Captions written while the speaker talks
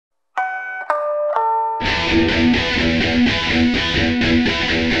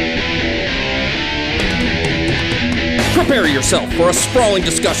Prepare yourself for a sprawling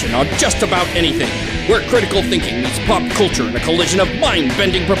discussion on just about anything, where critical thinking meets pop culture in a collision of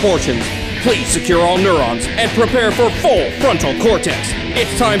mind-bending proportions. Please secure all neurons and prepare for full frontal cortex.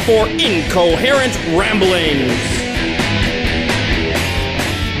 It's time for Incoherent Ramblings.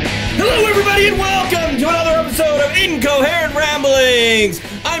 Hello, everybody, and welcome to another episode of Incoherent Ramblings.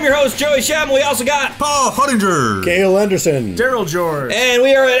 I'm your host, Joey Shem. We also got Paul Huttinger, Gail Anderson, Daryl George, and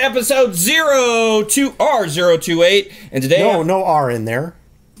we are at episode R028. And today, no R in there.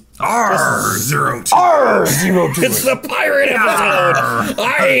 R028. R028. It's the pirate episode.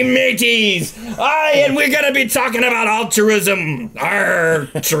 Aye, mateys. Aye, and we're gonna be talking about altruism.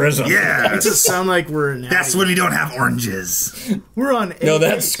 Altruism. Yeah, it just sound like we're in. That's when we don't have oranges. We're on. No,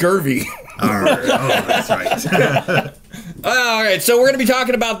 that's scurvy. Oh, that's right. All right, so we're going to be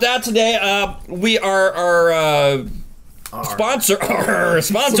talking about that today. We are our sponsor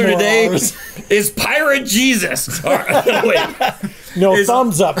today is Pirate Jesus. Wait, no,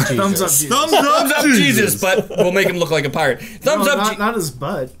 thumbs up Jesus. Thumbs up Jesus. Thumbs up Jesus. But we'll make him look like a pirate. Thumbs up, not his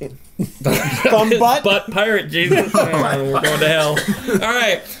butt. Thumb butt, but Pirate Jesus. We're going to hell. All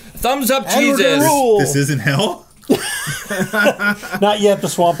right, thumbs up Jesus. This isn't hell. Not yet. The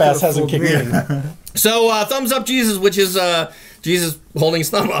swamp ass hasn't kicked in. So, thumbs up Jesus, which is Jesus holding his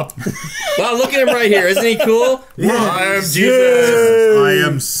thumb up. Wow, look at him right here. Isn't he cool? Yeah. I am Jesus. I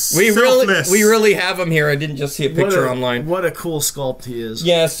am selfless. We really have him here. I didn't just see a picture online. What a cool sculpt he is.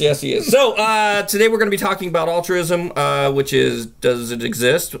 Yes, he is. So, today we're going to be talking about altruism, which is, does it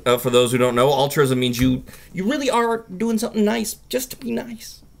exist? For those who don't know, altruism means you really are doing something nice just to be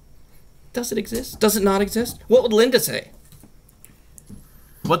nice. Does it exist? Does it not exist? What would Linda say?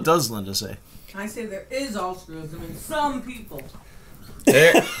 What does Linda say? I say there is altruism in some people.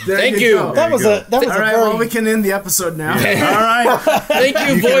 Thank you. That was a All right, well, we can end the episode now. All right. Thank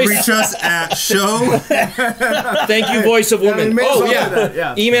you, You voice. can reach us at show. Thank you, voice of woman. may as Oh, well yeah. do that,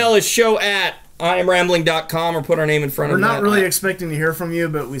 yeah. Email is show@IamRambling.com or put our name in front We're of not that. really expecting to hear from you,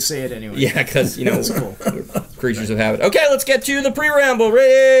 but we say it anyway. Yeah, because, you know, It's cool. we're creatures of habit. Okay, let's get to the pre-ramble.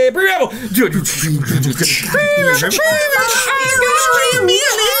 Pre-ramble.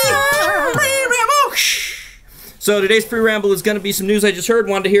 So today's pre-ramble is going to be some news I just heard.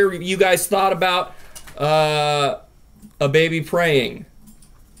 Wanted to hear what you guys thought about a baby praying.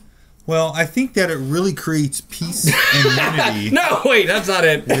 Well, I think that it really creates peace and unity. No, wait, that's not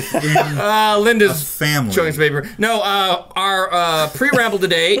it. Within Linda's a family. showing some paper. No, our pre-ramble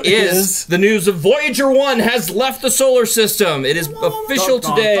today is the news of Voyager 1 has left the solar system. It is official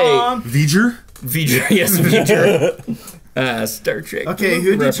today. V'ger? V'ger, yes, V'ger. Star Trek. Okay,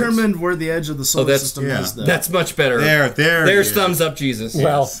 who reference. determined where the edge of the solar system yeah. is, though? That's much better. There's yeah. thumbs up, Jesus.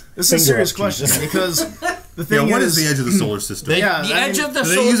 Well, This is a serious question because the thing Yeah, what is is the edge of the solar system? Yeah, The I edge mean, of the Do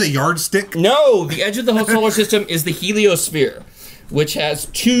they solar use a yardstick? No, the edge of the whole solar system is the heliosphere, which has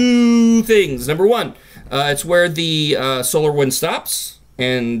two things. Number one, it's where the solar wind stops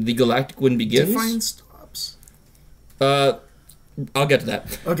and the galactic wind begins. define stops. I'll get to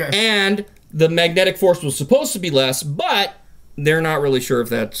that. Okay. And the magnetic force was supposed to be less, but they're not really sure if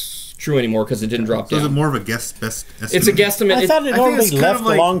that's true anymore because it didn't drop So is it down. more of a best estimate? It's a guesstimate. I thought it I think only it's kind left of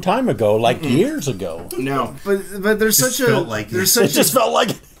like- a long time ago, like years ago. No, but there's Just such a felt like there's it. It such just a, felt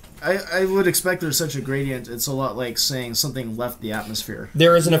like I would expect there's such a gradient. It's a lot like saying something left the atmosphere.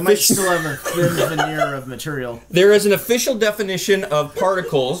 There is an It might official. still have a thin veneer of material. There is an official definition of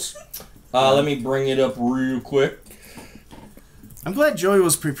particles. Let me bring it up real quick. I'm glad Joey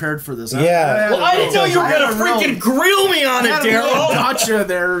was prepared for this. Yeah. Well, I didn't know you were gonna freaking grill me on it, Daryl. Gotcha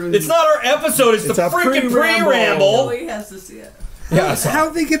there. It's not our episode. It's the a freaking pre-ramble. pre-ramble. Joey has to see it. Yeah. How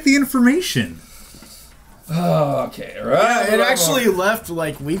do they get the information? Okay. Right. It actually left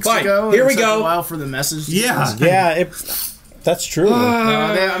like weeks Fine, ago. here It we took go. A while for the message. to Yeah. transfer. yeah, that's true.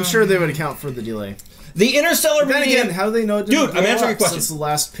 I'm sure they would account for the delay. The interstellar Then medium. again, how do they know it didn't Dude, I'm blow answering your up question. since the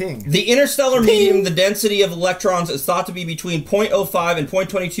last ping? The interstellar medium, the density of electrons is thought to be between 0.05 and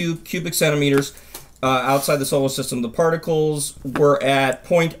 0.22 cubic centimeters outside the solar system. The particles were at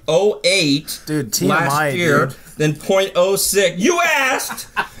 0.08 Dude, TMI, last year, dude. then 0.06. You asked!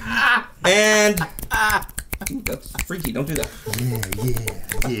 And... That's freaky, don't do that.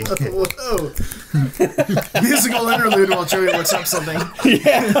 Whoa. Musical interlude while Joey looks up something.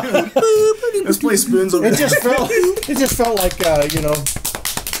 Yeah, Let's play spoons over it there. just felt like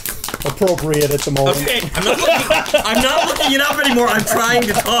appropriate at the moment. Okay, I'm not looking it up anymore. I'm trying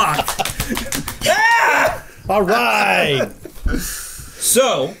to talk. Ah! All right.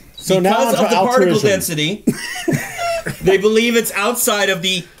 So now because on of to the particle altruism. density, they believe it's outside of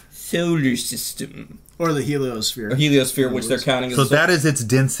the solar system. Or the heliosphere. Or heliosphere, which they're counting as... So that is its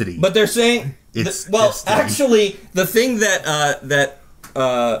density. But they're saying... Density. Actually, the thing that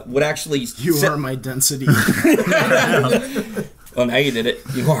would actually... You are my density. Well, now you did it.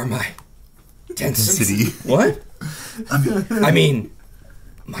 You are my density. Density. What? I mean,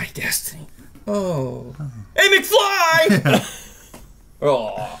 my destiny. Oh. Hey, McFly!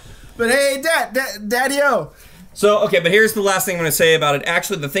 Oh. But hey, Daddy-o! So, okay, but here's the last thing I'm going to say about it.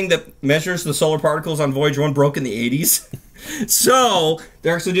 Actually, the thing that measures the solar particles on Voyager 1 broke in the 80s. So,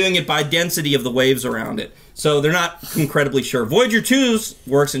 they're actually doing it by density of the waves around it. So, they're not incredibly sure. Voyager 2's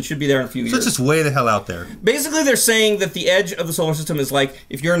works and should be there in a few years. So it's just way the hell out there. Basically, they're saying that the edge of the solar system is like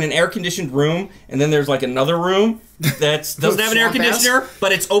if you're in an air-conditioned room, and then there's like another room that doesn't have an air conditioner,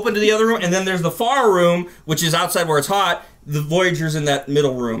 but it's open to the other room, and then there's the far room, which is outside where it's hot. The Voyager's in that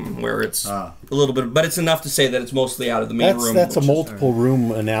middle room where it's a little bit, but it's enough to say that it's mostly out of the main room. That's a multiple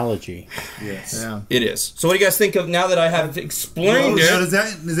room analogy. Yes. Yeah. It is. So what do you guys think of now that I have explained it? Now, is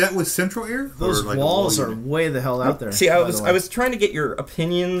that with central air? Those walls are way the hell out there. See, I was trying to get your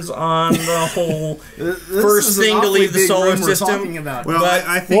opinions on the whole first thing to leave the solar system. Well,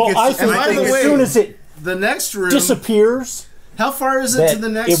 I think as soon as it the next room disappears, how far is it to the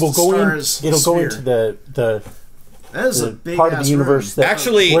next it will go star's It'll sphere? go into the that is a big part of the universe that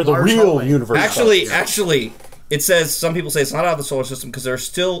where the real hallway. universe. Actually, it says some people say it's not out of the solar system because there are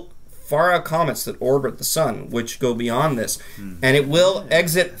still far out comets that orbit the sun, which go beyond this, and it will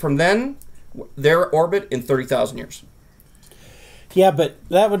exit from then their orbit in 30,000 years. Yeah, but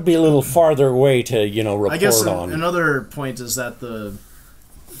that would be a little farther away to report I guess on. Another point is that the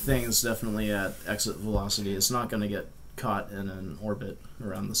thing is definitely at exit velocity. It's not going to get caught in an orbit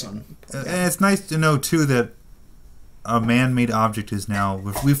around the sun. And it's nice to know too that a man-made object is now.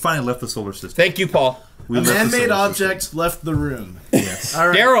 We finally left the solar system. Thank you, Paul. A man-made object left the room. Yes. All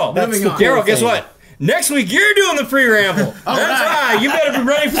right, Daryl, moving on. Daryl, guess what? Next week you're doing the pre-ramble. That's right. You better be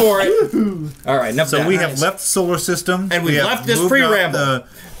ready for it. All right. Enough. So we have left the solar system, and we have left this moved pre-ramble. out the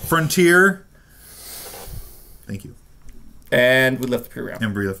frontier. Thank you. And we left the pre-ramble.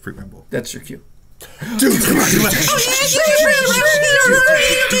 And we left pre-ramble. That's your cue.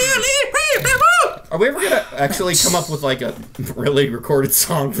 Are we ever gonna actually come up with like a really recorded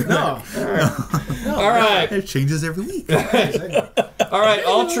song for that? All right. It changes every week. All right.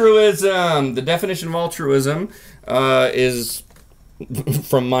 Altruism. The definition of altruism is,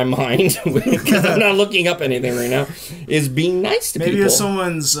 from my mind, because I'm not looking up anything right now, is being nice to people. Maybe if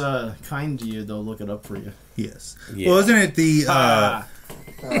someone's kind to you, they'll look it up for you. Yes. Yeah. Well, isn't it the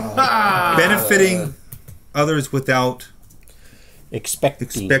benefiting others without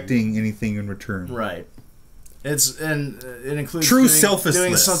expecting anything in return? Right. It includes true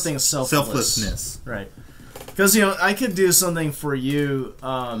doing something selflessness. Right. Because I could do something for you,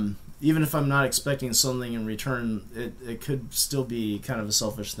 even if I'm not expecting something in return. It could still be kind of a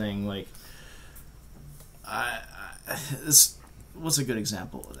selfish thing. Like, what's a good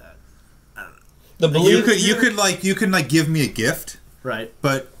example of that? The belief you could give me a gift, right?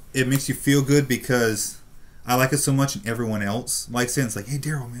 But it makes you feel good because I like it so much, and everyone else likes it. It's like, hey,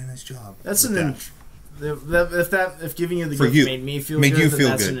 Daryl, man, nice job. That's if giving you the gift made me feel good,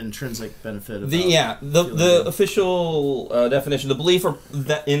 that's an intrinsic benefit. The official definition: the belief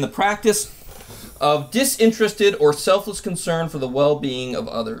that in the practice of disinterested or selfless concern for the well-being of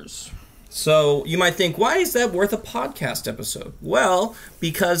others. So you might think, why is that worth a podcast episode? Well,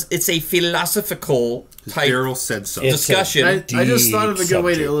 because it's a philosophical type Daryl said so. Discussion. I just thought of a good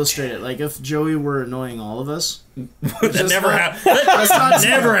way to illustrate it. Like if Joey were annoying all of us. That never happened. That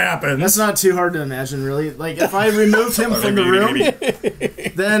never happened. That's not too hard to imagine, really. Like if I removed him from the room,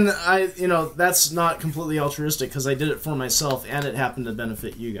 then that's not completely altruistic because I did it for myself and it happened to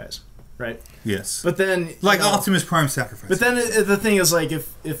benefit you guys. Right. Yes. But then, Optimus Prime sacrifice. But then the thing is, like,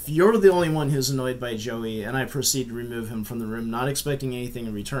 if you're the only one who's annoyed by Joey, and I proceed to remove him from the room, not expecting anything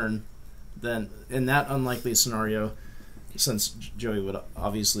in return, then in that unlikely scenario, since Joey would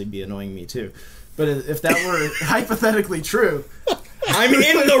obviously be annoying me too, but if that were hypothetically true, I'm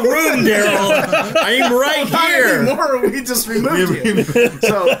in the room, Daryl. I'm right here. Not anymore. We just removed you.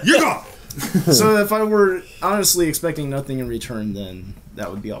 So you're gone. So if I were honestly expecting nothing in return, then that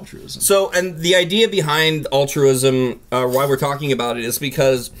would be altruism. So, and the idea behind altruism, why we're talking about it, is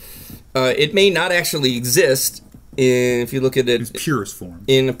because it may not actually exist if you look at it in its purest form.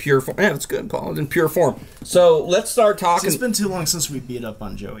 In a pure form. Yeah, that's good, Paul. In pure form. So let's start talking. It's been too long since we beat up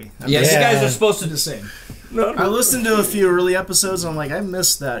on Joey. You guys are supposed to do the same. I listened to a few early episodes and I'm like, I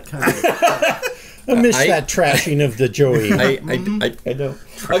missed that kind of I miss that trashing of the Joey. I know.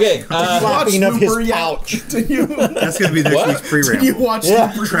 Okay. Flopping of his Looper pouch. That's going to be next week's pre-ramble. Did you watch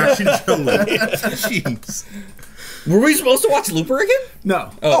Yeah. Looper? Trash and Joey. Jeez. Were we supposed to watch Looper again?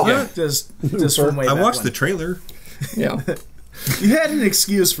 No. Oh, yeah. Just from way I back watched when. the trailer. Yeah. You had an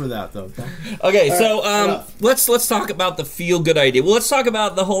excuse for that, though. Okay, so let's talk about the feel-good idea. Well, let's talk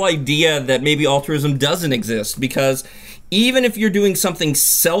about the whole idea that maybe altruism doesn't exist, because even if you're doing something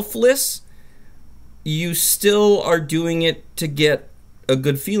selfless, you still are doing it to get a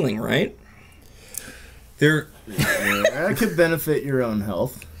good feeling, right? That could benefit your own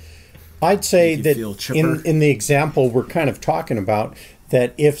health. I'd say Make you that feel chipper. in the example we're kind of talking about,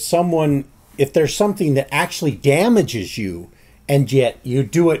 that if there's something that actually damages you, and yet you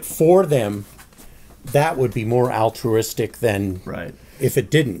do it for them, that would be more altruistic than Right. if it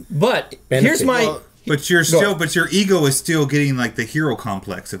didn't. But Benefit. here's my... Well, But your ego is still getting like the hero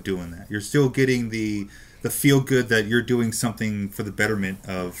complex of doing that. You're still getting the feel good that you're doing something for the betterment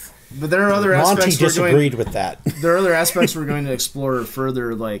of. But there are other Monty aspects disagreed with that. There are other aspects we're going to explore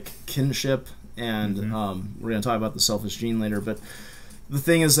further, like kinship, and we're going to talk about the selfish gene later. But the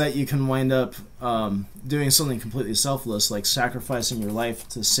thing is that you can wind up doing something completely selfless, like sacrificing your life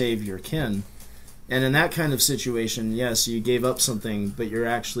to save your kin. And in that kind of situation, yes, you gave up something, but you're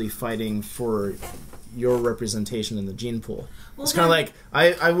actually fighting for your representation in the gene pool. Well, It's kind of like,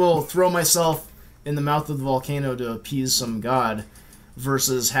 I will throw myself in the mouth of the volcano to appease some god,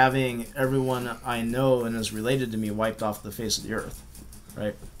 versus having everyone I know and is related to me wiped off the face of the earth.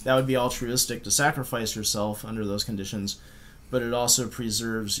 Right? That would be altruistic to sacrifice yourself under those conditions, but it also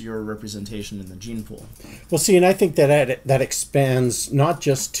preserves your representation in the gene pool. Well, see, and I think that expands not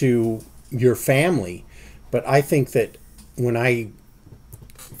just to your family, but I think that when I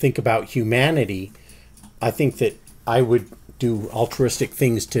think about humanity, I think that I would do altruistic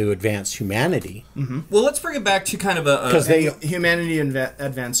things to advance humanity. Well, let's bring it back to kind of Because Humanity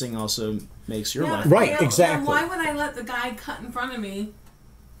advancing also makes your life. Right, yeah, exactly. Why would I let the guy cut in front of me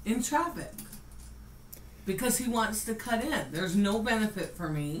in traffic? Because he wants to cut in. There's no benefit for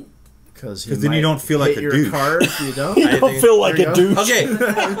me. Because then you don't feel like a your douche. car if you don't. you don't feel like There a you go. douche. Okay,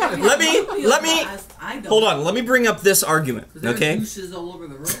 let me I don't. hold on. Let me bring up this argument. There are Okay, douches all over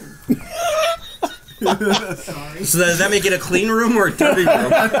the room. Sorry. so does that make it a clean room or a dirty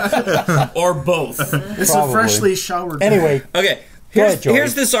room, or both? It's Probably. a freshly showered. Anyway, Okay, Go ahead, Joey.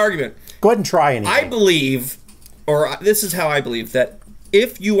 here's this argument. go ahead and try anything. I believe, or this is how I believe, that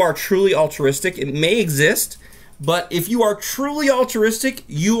if you are truly altruistic, it may exist, but if you are truly altruistic,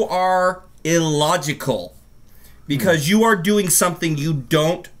 you are illogical because you are doing something you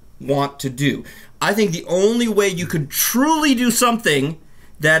don't want to do. I think the only way you could truly do something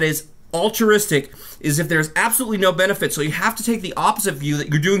that is altruistic is if there's absolutely no benefit. So you have to take the opposite view that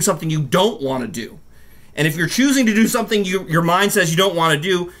you're doing something you don't want to do. And if you're choosing to do something your mind says you don't want to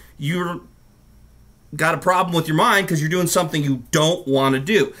do, you're got a problem with your mind because you're doing something you don't want to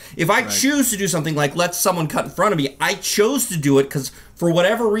do. If I choose to do something like let someone cut in front of me, I chose to do it because for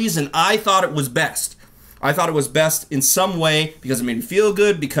whatever reason I thought it was best. I thought it was best in some way because it made me feel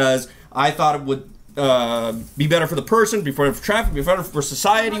good, because I thought it would be better for the person, be better for traffic, be better for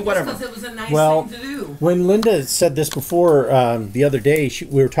society, whatever. Because it was a nice Well, thing to do. when Linda said this before the other day,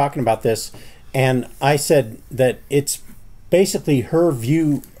 we were talking about this, and I said that it's basically her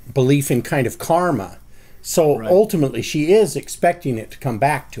belief in kind of karma. So ultimately, she is expecting it to come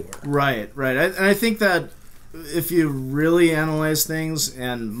back to her. Right. And I think that if you really analyze things,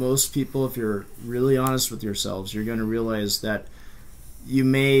 and most people, if you're really honest with yourselves, you're going to realize that you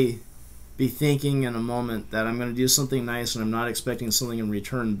may be thinking in a moment that I'm going to do something nice and I'm not expecting something in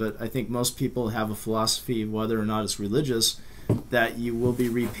return, but I think most people have a philosophy, whether or not it's religious, that you will be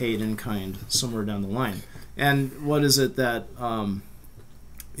repaid in kind somewhere down the line. And what is it that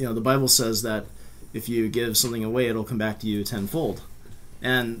the Bible says that if you give something away, it'll come back to you tenfold.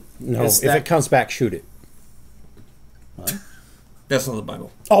 And No, if it comes back, shoot it. What? That's not the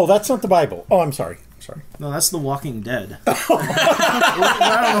Bible. Oh, that's not the Bible. Oh, I'm sorry. No, that's The Walking Dead.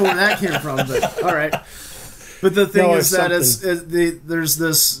 I don't know where that came from, but all right. But the thing is that there's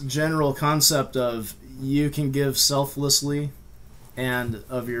this general concept of you can give selflessly and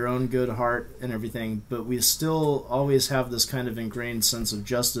of your own good heart and everything, but we still always have this kind of ingrained sense of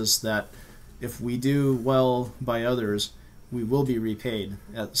justice that if we do well by others, we will be repaid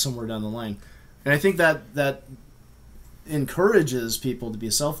at somewhere down the line. And I think that encourages people to be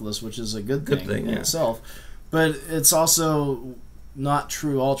selfless, which is a good thing in itself. But it's also not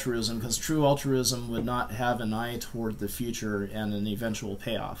true altruism, because true altruism would not have an eye toward the future and an eventual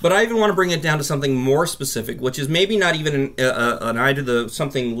payoff. But I even want to bring it down to something more specific, which is maybe not even an eye to the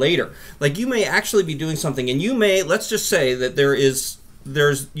something later. Like, you may actually be doing something, and you may, let's just say that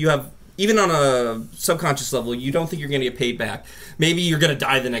you have, even on a subconscious level, you don't think you're going to get paid back. Maybe you're going to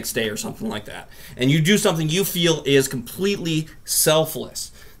die the next day or something like that. And you do something you feel is completely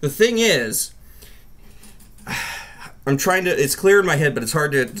selfless. The thing is, it's clear in my head, but it's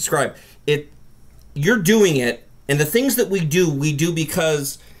hard to describe. You're doing it, and the things that we do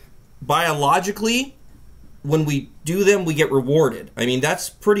because biologically, when we do them, we get rewarded. I mean, that's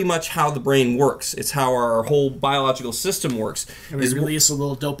pretty much how the brain works. It's how our whole biological system works. And we release a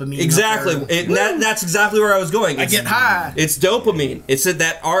little dopamine. Exactly. That's exactly where I was going. I get high. It's dopamine. It's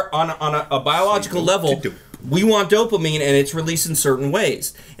that on a biological level, we want dopamine, and it's released in certain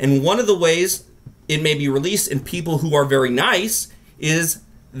ways. And one of the ways it may be released in people who are very nice is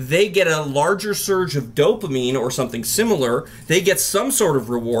they get a larger surge of dopamine or something similar. They get some sort of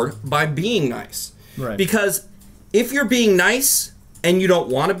reward by being nice. Right. Because if you're being nice and you don't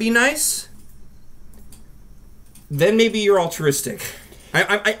want to be nice, then maybe you're altruistic.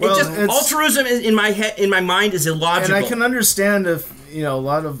 Altruism in my mind is illogical. And I can understand if a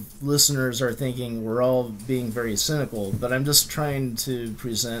lot of listeners are thinking we're all being very cynical, but I'm just trying to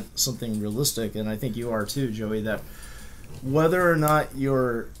present something realistic, and I think you are too, Joey, that whether or not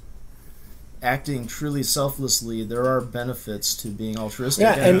you're acting truly selflessly, there are benefits to being altruistic.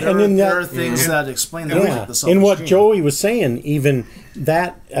 Yeah, and there are things that explain that. Yeah, Like the selfish in what gene. Joey was saying, even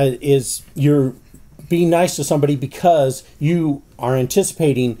that is you're being nice to somebody because you are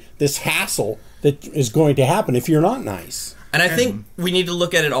anticipating this hassle that is going to happen if you're not nice. And I think we need to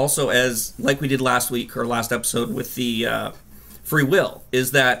look at it also as, like we did last week or last episode with the free will,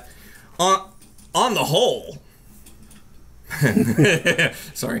 is that on the whole,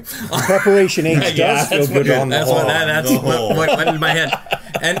 sorry, Preparation H does feel good on the whole. That's what went in my head.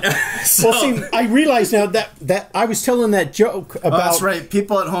 And so, Well, see, I realize now that I was telling that joke about. Oh, that's right.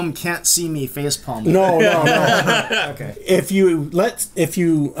 People at home can't see me facepalm. No. Okay. If you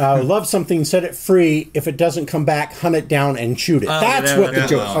love something, set it free. If it doesn't come back, hunt it down and shoot it. That's what the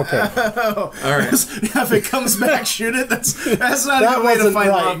joke. Okay. all right. If it comes back, shoot it. That's not a That good way to wasn't find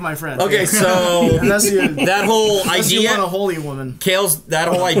right. love, my friend. Okay, so Unless you, that whole unless you idea, want a holy woman. Kale's, that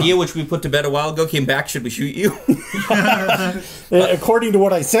whole idea which we put to bed a while ago came back. Should we shoot you? According to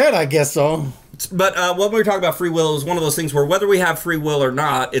what I said, I guess so. But when we were talking about free will, it was one of those things where whether we have free will or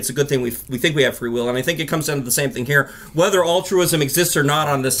not, it's a good thing we think we have free will. And I think it comes down to the same thing here. Whether altruism exists or not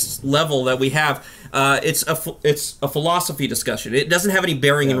on this level that we have, it's a philosophy discussion. It doesn't have any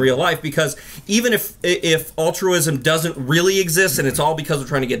bearing in real life, because even if altruism doesn't really exist and it's all because we're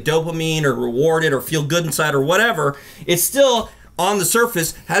trying to get dopamine or rewarded or feel good inside or whatever, it's still, on the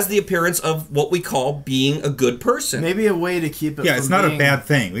surface, has the appearance of what we call being a good person. Maybe a way to keep it. Yeah, it's not a bad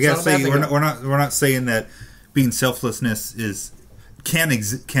thing. We gotta say not a bad thing. we're not saying that being selflessness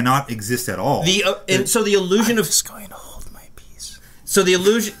cannot exist at all. And so the illusion of just going to hold my peace. so the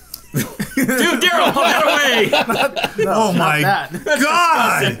illusion. Dude, Daryl, put that away. Oh my that.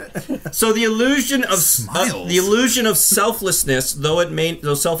 God! So the illusion of Smiles. selflessness,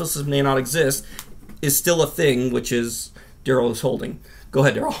 though selflessness may not exist, is still a thing, which is Daryl is holding. Go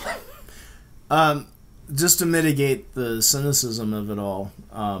ahead, Daryl. Just to mitigate the cynicism of it all,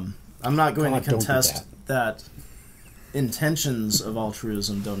 I'm not going to don't do contest that intentions of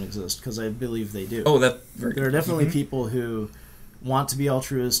altruism don't exist, because I believe they do. Oh, that's very There good. are definitely people who want to be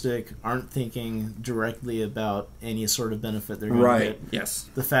altruistic, aren't thinking directly about any sort of benefit they're going to Right. get. Yes.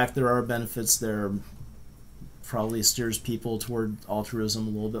 The fact there are benefits there probably steers people toward altruism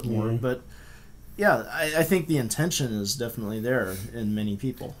a little bit more. But yeah, I think the intention is definitely there in many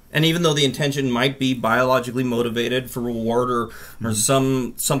people. And even though the intention might be biologically motivated for reward or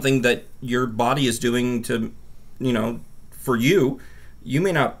something that your body is doing to, for you, you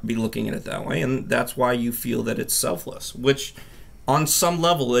may not be looking at it that way, and that's why you feel that it's selfless, which on some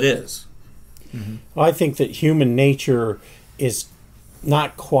level it is. Well, I think that human nature is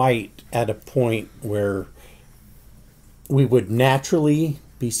not quite at a point where we would naturally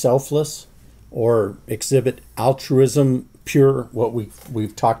be selfless or exhibit altruism, what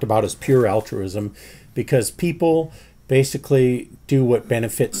we've talked about as pure altruism, because people basically do what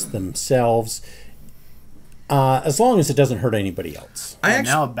benefits themselves, as long as it doesn't hurt anybody else.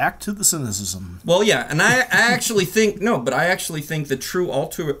 Now back to the cynicism. Well, yeah, and I actually think that true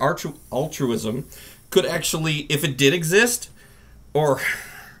altruism could actually, if it did exist, or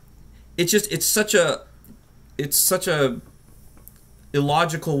it's such a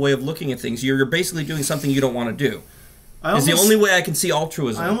illogical way of looking at things. You're basically doing something you don't want to do. Is the only way I can see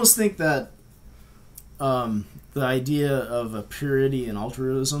altruism. I almost think that the idea of a purity and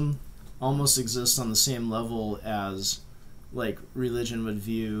altruism almost exists on the same level as, like, religion would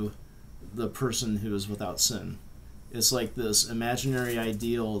view the person who is without sin. It's like this imaginary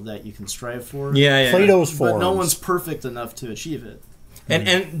ideal that you can strive for. Yeah. Plato's But forms. no one's perfect enough to achieve it.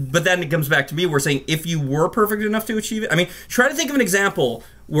 But then it comes back to me. We're saying if you were perfect enough to achieve it. I mean, try to think of an example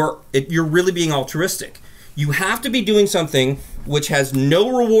where you're really being altruistic. You have to be doing something which has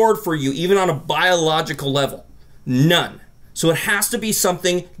no reward for you, even on a biological level. None. So it has to be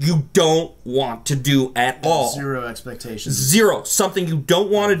something you don't want to do at all. Zero expectations. Zero. Something you don't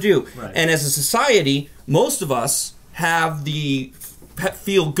want to do. Right. And as a society, most of us have the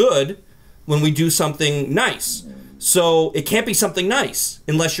feel good when we do something nice. So it can't be something nice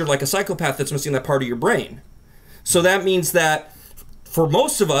unless you're like a psychopath that's missing that part of your brain. So that means that for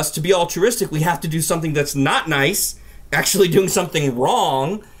most of us to be altruistic, we have to do something that's not nice, actually doing something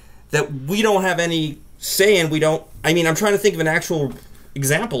wrong that we don't have any say in. I mean, I'm trying to think of an actual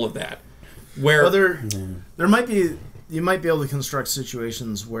example of that. Where Well, there might be, you might be able to construct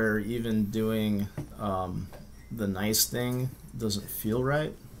situations where even doing the nice thing doesn't feel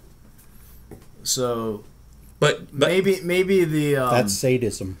right. So but maybe the That's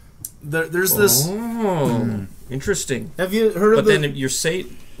sadism. there's this. Interesting. Have you heard of But the? then you're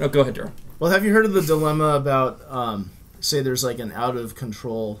oh, go ahead, Daryl. Well, have you heard of the dilemma about say there's like an out of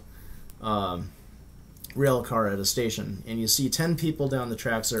control rail car at a station, and you see 10 people down the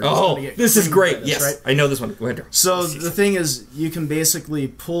tracks that are just Oh, gonna get this is creamed great. by this, Yes, right? I know this one. Go ahead, Daryl. So the thing is, you can basically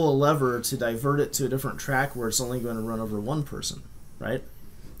pull a lever to divert it to a different track where it's only going to run over one person, right?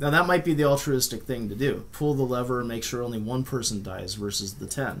 Now that might be the altruistic thing to do. Pull the lever, make sure only one person dies versus the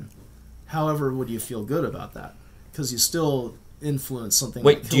 10. However, would you feel good about that? Because you still influence something.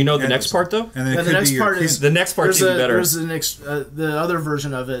 Wait, that do you know killed the next others. part though? And then it And the could next be your part kid. is The next part's even better. There's the other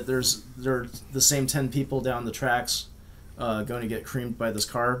version of it. There's the same 10 people down the tracks going to get creamed by this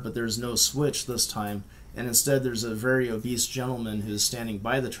car, but there's no switch this time, and instead there's a very obese gentleman who's standing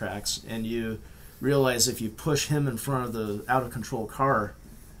by the tracks, and you realize if you push him in front of the out of control car,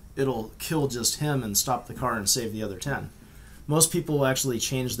 it'll kill just him and stop the car and save the other 10. Most people will actually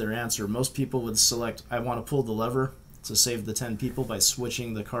change their answer. Most people would select, I want to pull the lever to save the 10 people by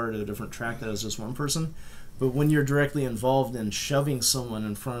switching the car to a different track that has just one person. But when you're directly involved in shoving someone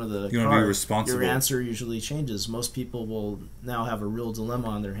in front of the You wanna be car, responsible. your answer usually changes. Most people will now have a real dilemma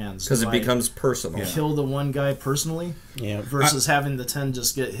on their hands. Because Do it I becomes personal. kill the one guy personally Yeah. versus having the 10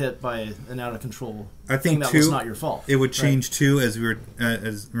 just get hit by an out of control I thing think that too, was not your fault. it would change too as we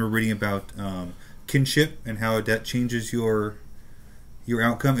were reading about kinship and how that changes your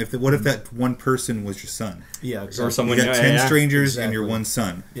outcome. What if that one person was your son? Yeah, Or exactly. someone You got 10 strangers and Exactly. your one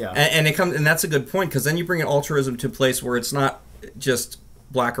son. Yeah. And that's a good point, because then you bring an altruism to a place where it's not just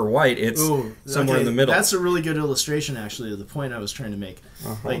black or white, it's Ooh, somewhere okay, in the middle. That's a really good illustration, actually, of the point I was trying to make.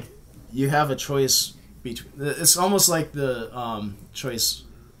 Like, you have a choice between. It's almost like the choice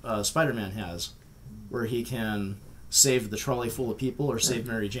Spider-Man has, where he can save the trolley full of people or save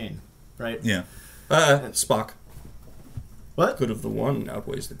Mary Jane, right? Yeah. Spock. What? Good of the one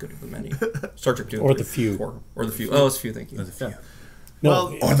outweighs the good of the many. Star Trek 2. Or the few. Or the few. Oh, it's few, thank you. There's a few. Yeah. No,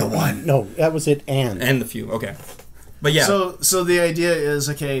 Well, Or the one. no, that was it. And And the few, okay. But yeah. So the idea is,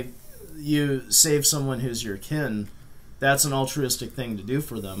 okay, you save someone who's your kin. That's an altruistic thing to do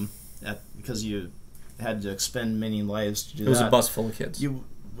for them, because you had to expend many lives to do that. it was a bus full of kids.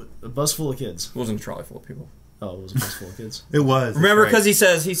 A bus full of kids. It wasn't a trolley full of people. Oh, it was a bus full of kids. It was. Remember, that's because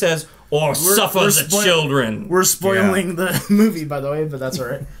right. he says, "Oh, suffer we're the spoil- children." We're spoiling the movie, by the way, but that's all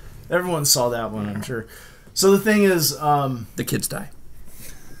right. Everyone saw that one, I'm sure. So the thing is, The kids die.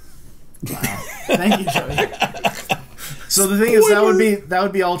 thank you, Joey. So the thing is, that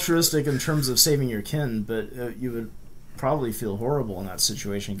would be altruistic in terms of saving your kin, but you would probably feel horrible in that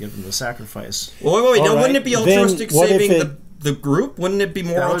situation given the sacrifice. Well, wait. All Now, right. wouldn't it be Then altruistic what if saving it- the group? Wouldn't it be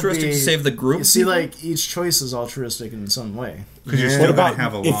more That would altruistic be- to save the group? You see, like, each choice is altruistic in some way. Because you're what still going about to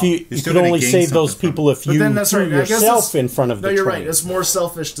have a if lot. you You're you still could gonna only gain save those something from people if But you then that's threw right. I guess yourself it's- in front of No, the you're train. right. It's more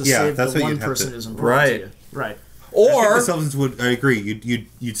selfish to Yeah, save that's the what one you'd have person to- who's important Right. to you. Right. Or I agree.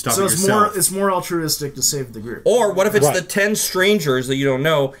 You'd stop So it it's yourself. it's more altruistic to save the group. what if it's Right. the 10 strangers that you don't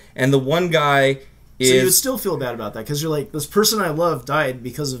know, and the one guy So you would is still feel bad about that because you're like, this person I love died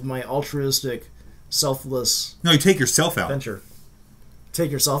because of my altruistic, selfless No, you take yourself out. venture. Take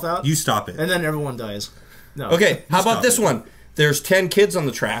yourself out, You stop it. and then everyone dies. No. okay? How about Stop this it. one? There's 10 kids on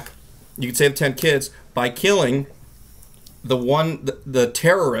the track. You could save 10 kids by killing the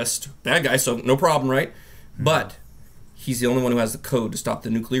terrorist, bad guy. So no problem, right? But he's the only one who has the code to stop the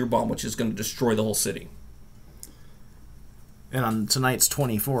nuclear bomb, which is going to destroy the whole city. And on tonight's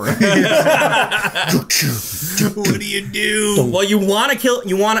 24. What do you do? Well, you want to kill.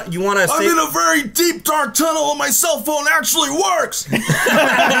 You want to. I'm in a very deep, dark tunnel, and my cell phone actually works.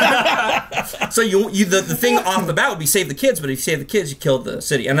 So the thing off the bat would be save the kids, but if you save the kids, you kill the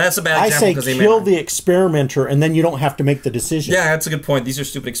city, and that's a bad I example say because they kill matter. the experimenter, and then you don't have to make the decision. Yeah, that's a good point. These are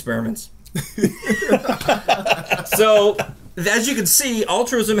stupid experiments. So, as you can see,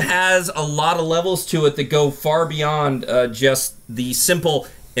 altruism has a lot of levels to it that go far beyond just the simple,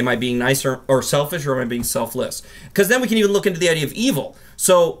 am I being nice or selfish, or am I being selfless? Because then we can even look into the idea of evil.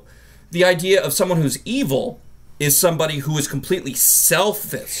 So, the idea of someone who's evil is somebody who is completely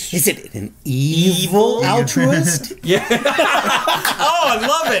selfish. Is it an evil altruist? Yeah. Oh, I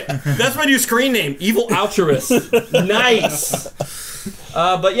love it. That's my new screen name, Evil Altruist. Nice.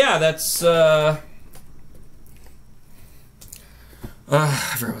 But yeah, that's...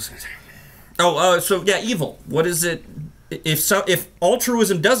 I forgot what I was going to say. So yeah, evil. What is it? If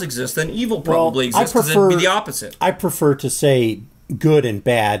altruism does exist, then evil probably exists, because it'd be the opposite. I prefer to say good and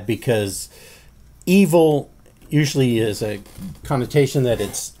bad, because evil usually is a connotation that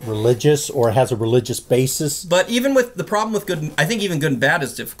it's religious or has a religious basis. But even with the problem with good, I think even good and bad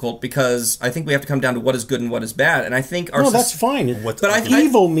is difficult, because I think we have to come down to what is good and what is bad. And I think our that's fine. But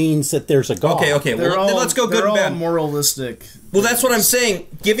evil means that there's a God. Okay. Well, then let's go good and bad. Moralistic. Well, that's what I'm saying.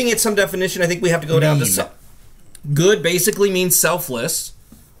 Giving it some definition, I think we have to go down to good basically means selfless,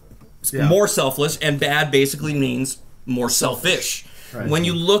 more selfless, and bad basically means more selfish. Right. When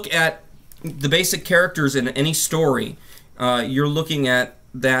you look at the basic characters in any story, you're looking at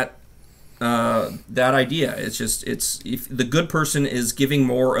that idea. It's just if the good person is giving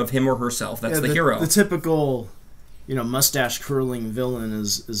more of him or herself, that's the hero. The typical, mustache curling villain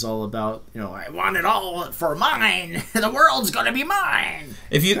is all about, I want it all for mine. The world's gonna be mine.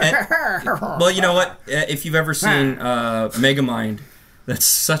 If you, well, you know what? If you've ever seen Megamind, that's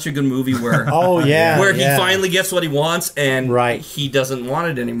such a good movie where where he finally gets what he wants, and he doesn't want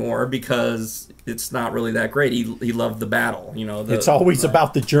it anymore because it's not really that great. He loved the battle, it's always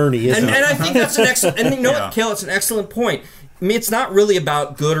about the journey, isn't it? And I think that's an excellent. And you know what, Kale? It's an excellent point. I mean, it's not really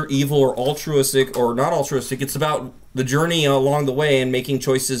about good or evil or altruistic or not altruistic. It's about the journey along the way and making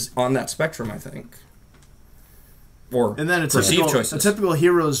choices on that spectrum, I think. Or and then perceived choices. A typical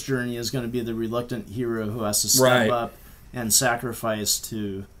hero's journey is going to be the reluctant hero who has to step up and sacrifice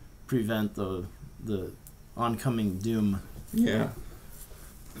to prevent the oncoming doom. Yeah.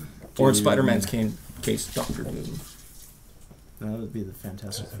 Or in Spider-Man's case, Dr. Doom. That would be the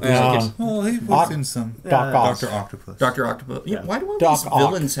Fantastic Four. Well, he was in some Dr. Octopus. Dr. Octopus. Yeah. Why do all Doc these Ock.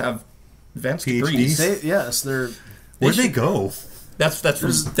 villains have advanced degrees? They're. Where'd they go? That's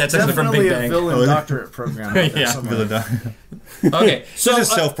actually from Definitely Big a Bang. villain doctorate program. Out there Yeah. somewhere. Okay, so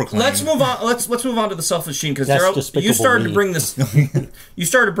Just self-proclaimed. let's move on. Let's move on to the selfish gene, because That's Daryl, despicable you started me. to bring this. You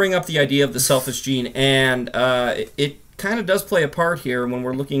started to bring up the idea of the selfish gene, and it kind of does play a part here when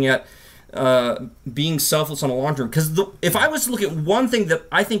we're looking at being selfless on a long term. Because if I was to look at one thing that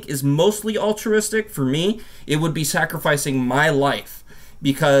I think is mostly altruistic for me, it would be sacrificing my life,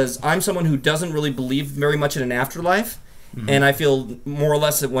 because I'm someone who doesn't really believe very much in an afterlife. Mm-hmm. And I feel more or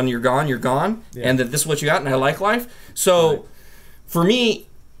less that when you're gone, and that this is what you got, and I like life. So, for me,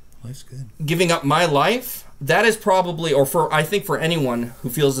 Life's good. giving up my life, that is probably, I think for anyone who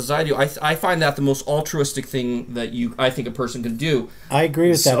feels as I do, I find that the most altruistic thing that I think a person can do. I agree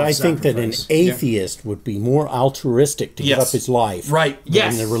with that. I think that an atheist would be more altruistic to give up his life than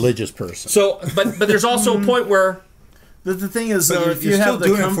the religious person. So, but there's also a point where... But the thing is, though, if you're you still have the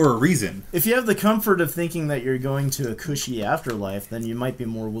doing it for a reason. If you have the comfort of thinking that you're going to a cushy afterlife, then you might be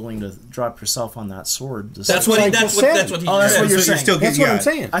more willing to drop yourself on that sword. That's what he said. Oh, that's what you're saying. That's what I'm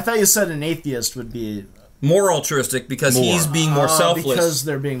saying. I thought you said an atheist would be more altruistic because he's being more selfless. Because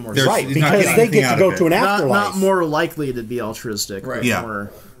they're being more right, selfless. because they get to go to an afterlife. Not more likely to be altruistic, but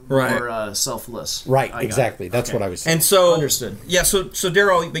more selfless. Right, exactly. That's what I was saying. And so, understood. Yeah, so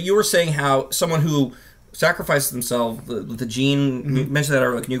Daryl, but you were saying how someone who sacrifices themselves, the gene, you mentioned that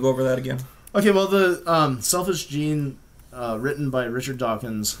earlier. Can you go over that again? Okay, well, the selfish gene, written by Richard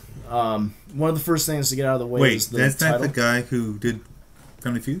Dawkins, one of the first things to get out of the way is the that's title. not the guy who did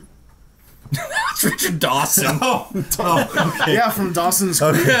Family Feud? It's Richard Dawson. Okay. Yeah, from Dawson's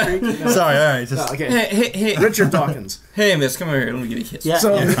Creek. Yeah. Sorry, all right. Just... Okay. Hey. Richard Dawkins. Hey, miss, come over here. Let me give you a kiss.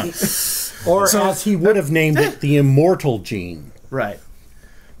 Yeah. Or as he would have named it, the immortal gene. Right.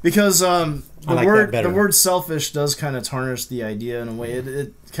 Because the like word selfish does kind of tarnish the idea in a way.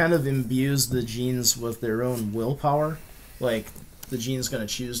 It kind of imbues the genes with their own willpower. Like, the gene's going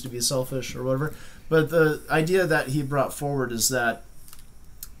to choose to be selfish or whatever. But the idea that he brought forward is that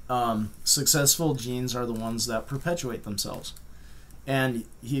successful genes are the ones that perpetuate themselves. And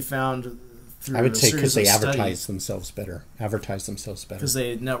he found through I would say because they advertise advertise themselves better. Because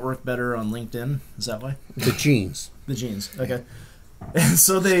they network better on LinkedIn. Is that why? The genes. The genes. Okay. And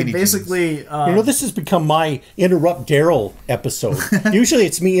so they basically... this has become my Interrupt Daryl episode. Usually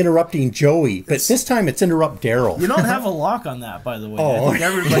it's me interrupting Joey, but this time it's Interrupt Daryl. You don't have a lock on that, by the way. Oh. I think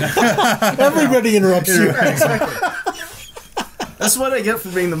everybody... Everybody interrupts you. Exactly. That's what I get for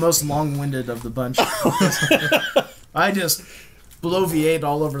being the most long-winded of the bunch. I just bloviate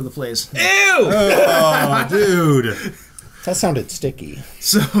all over the place. Ew! Oh, dude. That sounded sticky.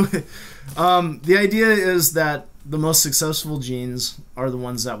 So, the idea is that the most successful genes are the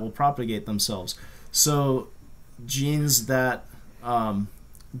ones that will propagate themselves. So, genes that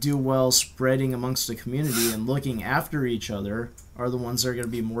do well spreading amongst the community and looking after each other are the ones that are going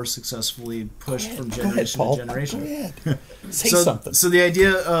to be more successfully pushed from generation to generation. Go ahead. Say something. So the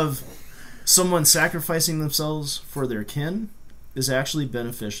idea of someone sacrificing themselves for their kin is actually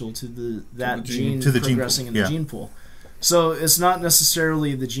beneficial to that gene progressing in the gene pool. So it's not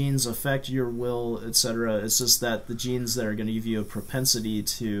necessarily the genes affect your will, etc. It's just that the genes that are going to give you a propensity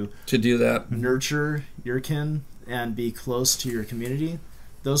to do that, nurture your kin and be close to your community,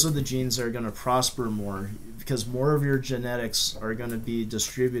 those are the genes that are going to prosper more, because more of your genetics are going to be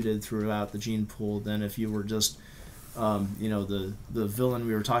distributed throughout the gene pool than if you were just the villain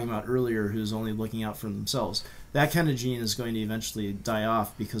we were talking about earlier who's only looking out for themselves. That kind of gene is going to eventually die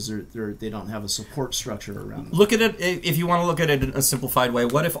off because they don't have a support structure around them. Look at it, if you want to look at it in a simplified way.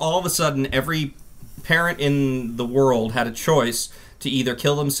 What if all of a sudden every parent in the world had a choice to either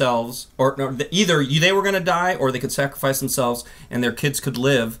kill themselves, or either they were going to die, or they could sacrifice themselves and their kids could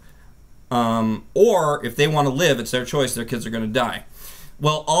live, or if they want to live, it's their choice, their kids are going to die.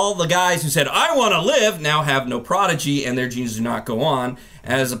 Well, all the guys who said, I want to live, now have no progeny and their genes do not go on,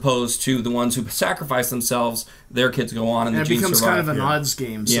 as opposed to the ones who sacrifice themselves, their kids go on and the genes survive. It becomes kind of an odds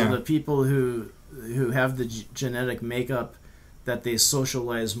game. So the people who have the genetic makeup that they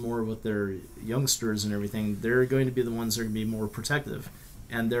socialize more with their youngsters and everything, they're going to be the ones that are going to be more protective.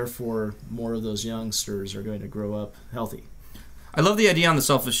 And therefore, more of those youngsters are going to grow up healthy. I love the idea on the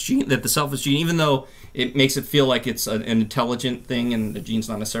selfish gene, that the selfish gene, even though it makes it feel like it's an intelligent thing and the gene's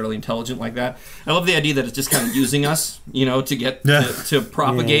not necessarily intelligent like that, I love the idea that it's just kind of using us, to get to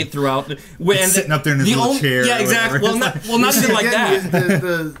propagate throughout. Sitting up there in his little chair. Yeah, exactly. Well, not even like that.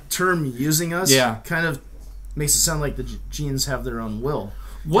 The term using us kind of makes it sound like the genes have their own will.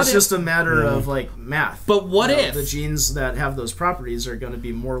 It's just a matter of math. But what if the genes that have those properties are going to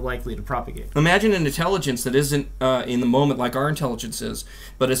be more likely to propagate? Imagine an intelligence that isn't in the moment like our intelligence is,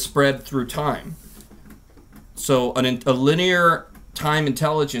 but is spread through time. So a linear time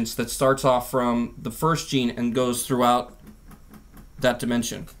intelligence that starts off from the first gene and goes throughout that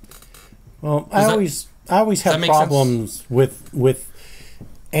dimension. Well, I always have problems with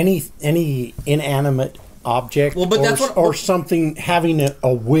any inanimate object or something having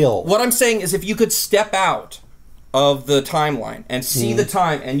a will. What I'm saying is if you could step out of the timeline and see the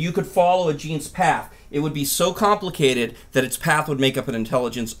time and you could follow a gene's path, it would be so complicated that its path would make up an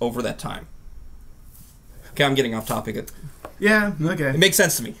intelligence over that time. Okay, I'm getting off topic. Yeah, okay. It makes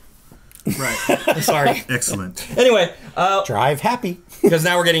sense to me. Right. Sorry. Excellent. Anyway. Drive happy. Because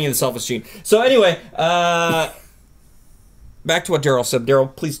now we're getting into selfish gene. So anyway, back to what Daryl said.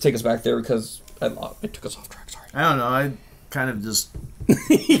 Daryl, please take us back there because it took us off track. Sorry. I don't know. I kind of just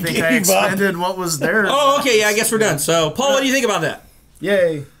think I expanded what was there. Oh, okay. Yeah, I guess we're done. So, Paul, what do you think about that?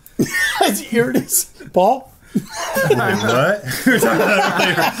 Yay. Here it is. Paul? What?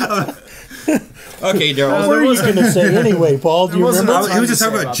 Okay, Daryl. What were you going to say anyway, Paul? Do you remember? He was just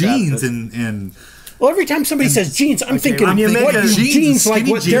talking about genes and... Well, every time somebody says jeans, I'm thinking jeans jeans like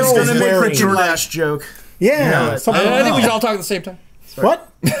what Daryl was wearing. Make a Jordache joke. Yeah. I think we should all talk at the same time. What?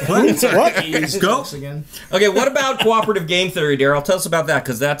 What? Go. Again. Okay, what about cooperative game theory, Daryl? Tell us about that,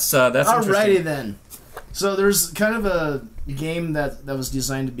 because that's interesting. Alrighty then. So there's kind of a game that was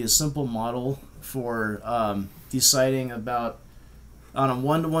designed to be a simple model for deciding about, on a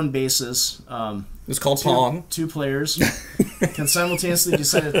one-to-one basis. It's called Pong. Two players can simultaneously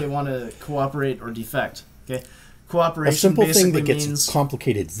decide if they want to cooperate or defect. Okay, cooperation. A simple thing that means, gets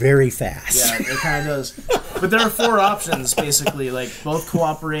complicated very fast. Yeah, it kind of does. But there are 4 options basically, like both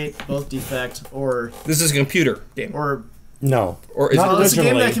cooperate, both defect, or this is a computer game. Or no, or is not it's a game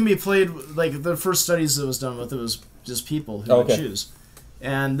originally. that can be played. Like the first studies it was done with, it was just people who would choose.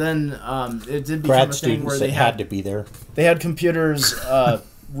 And then it did become a thing where they had to be there. They had computers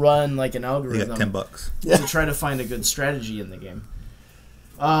run like an algorithm. You got $10 to try to find a good strategy in the game.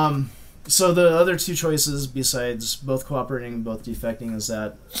 So the other two choices besides both cooperating and both defecting is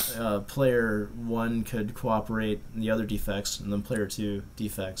that player 1 could cooperate and the other defects, and then player 2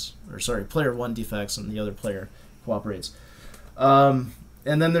 defects. Or sorry, player 1 defects and the other player cooperates. And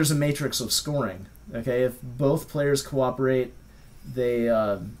then there's a matrix of scoring. Okay, if both players cooperate, they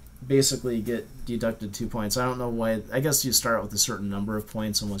basically get deducted 2 points. I don't know why. I guess you start with a certain number of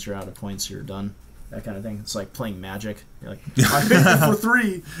points, and once you're out of points, you're done. That kind of thing. It's like playing Magic. You're like, I hit it for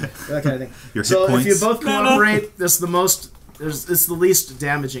 3. That kind of thing. So if you both cooperate, it's the most. It's the least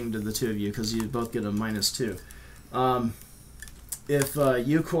damaging to the two of you because you both get a -2. If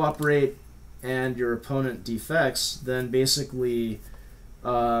you cooperate and your opponent defects, then basically,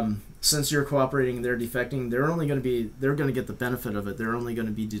 since you're cooperating, they're defecting. They're going to get the benefit of it. They're only going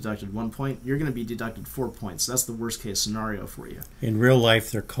to be deducted 1 point. You're going to be deducted 4 points. That's the worst case scenario for you. In real life,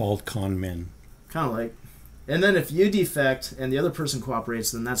 they're called con men. Kind of like. And then if you defect and the other person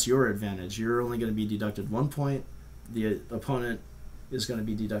cooperates, then that's your advantage. You're only going to be deducted 1 point. The opponent is going to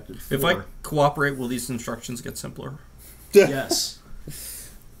be deducted 4. If I cooperate, will these instructions get simpler? Yes.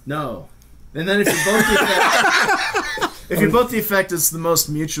 No. And then if you both defect, it's the most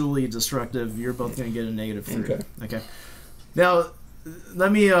mutually destructive. You're both going to get a -3. Okay. Now,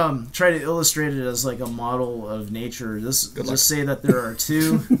 let me try to illustrate it as like a model of nature. Just say that there are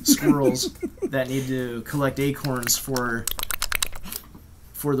 2 squirrels that need to collect acorns for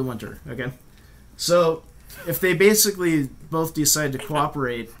the winter. Okay, so if they basically both decide to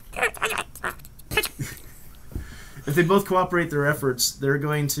cooperate, if they both cooperate their efforts, they're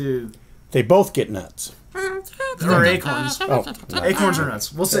going to. They both get nuts. Or acorns. Oh, acorns or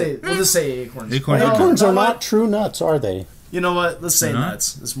nuts. We'll just say acorns. acorns are not true nuts, are they? You know what? Let's say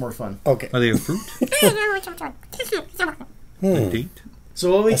nuts. It's more fun. Okay. Are they a fruit? A date? So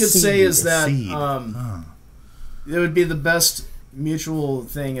what we could say is that seed. it would be the best mutual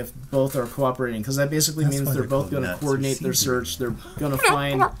thing if both are cooperating, because that basically That's means why they're they're both called going to nuts. coordinate their Seeds. search. They're going to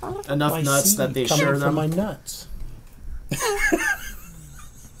find enough My nuts seed that they coming share from them. my nuts.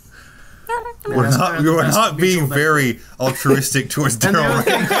 We're not being very altruistic towards And the Daryl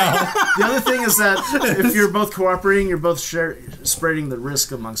other, right now. the other thing is that if you're both cooperating, you're both spreading the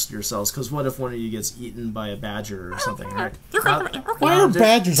risk amongst yourselves. Because what if one of you gets eaten by a badger or something, right? Why are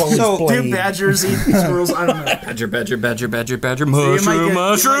badgers always So, Do blamed? badgers eat squirrels? I don't know. Badger, You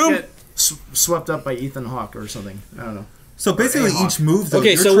mushroom. might get swept up by Ethan Hawke or something. I don't know. So basically, each move. Though,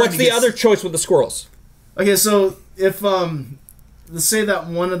 Okay, you're so trying what's to the get- other choice with the squirrels? Okay, so if let's say that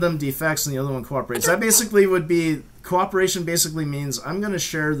one of them defects and the other one cooperates, that basically would be cooperation. Basically means I'm going to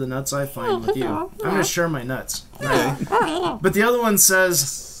share the nuts I find with you. I'm going to share my nuts. Right? But the other one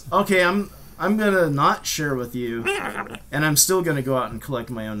says, okay, I'm going to not share with you, and I'm still going to go out and collect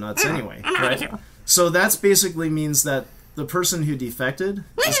my own nuts anyway. Right? So that's basically means that the person who defected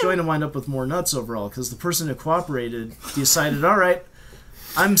is going to wind up with more nuts overall, because the person who cooperated decided, all right,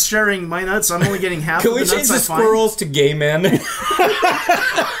 I'm sharing my nuts. I'm only getting half Can of the we nuts change I the find. squirrels to gay men?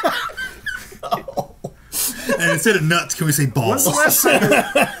 And instead of nuts, can we say balls? When's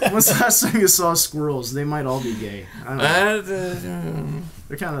the last time you saw squirrels? They might all be gay. I don't know.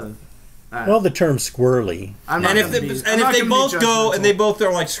 They're kind of. Well, the term squirrely. I'm not And if gonna they, be- and I'm if not they gonna be both go and they judgmental. both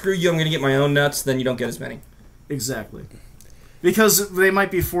are like, screw you, I'm going to get my own nuts, then you don't get as many. Exactly. Because they might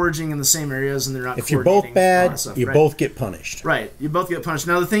be foraging in the same areas and they're not. If you're coordinating both bad, all that stuff, you right? both get punished. Right, you both get punished.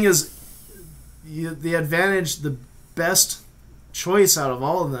 Now the thing is, the advantage, the best choice out of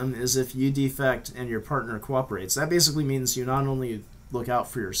all of them is if you defect and your partner cooperates. That basically means you not only look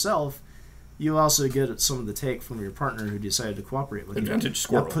out for yourself, you also get some of the take from your partner who decided to cooperate with you. Advantage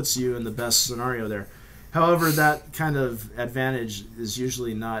squirrel. That puts you in the best scenario there. However, that kind of advantage is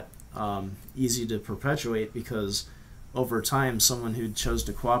usually not easy to perpetuate, because over time, someone who chose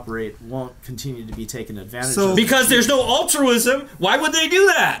to cooperate won't continue to be taken advantage of. Because there's no altruism, why would they do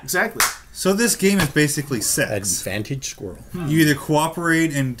that? Exactly. So this game is basically sex. Advantage squirrel. You either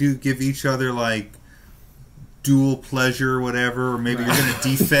cooperate and give each other like dual pleasure or whatever, or maybe you're going to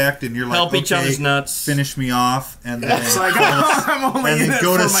defect and you're like, Help each okay, other's nuts. finish me off, and then It's like, I'm only and in then it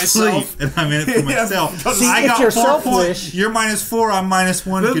go for to myself. sleep, and I'm in it for myself. See, I if got you're 4 selfish- points. You're -4. I'm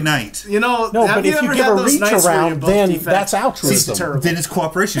 -1. But- Good night. You know, No, have but if you ever give had a those reach nights where you around, both then defect? that's altruism. It's terrible. Then it's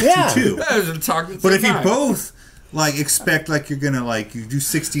cooperation. Yeah. 2-2. But if you both like expect like you're gonna like you do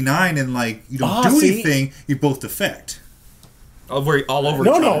 69 and like you don't do see? anything, you both defect. All over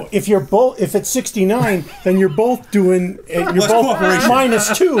No, each no. other. If you're both, if it's 69, then you're both doing. You're What's both cooperation?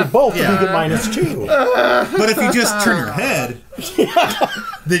 -2. Both Yeah. of you get -2. But if you just turn your head,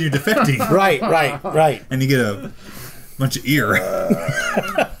 then you're defecting, Right. and you get a bunch of ear.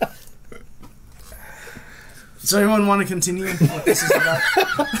 So anyone want to continue what this is about?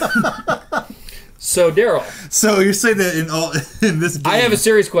 So, Daryl, So you're saying that in this game, I have a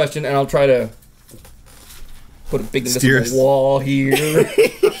serious question, and I'll try to put a big invisible wall here.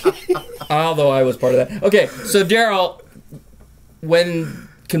 Although I was part of that. Okay, so Daryl, when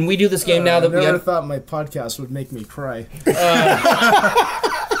can we do this game now that I we never have? thought my podcast would make me cry.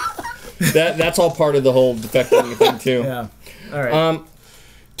 That's all part of the whole defecting thing too. Yeah. All right.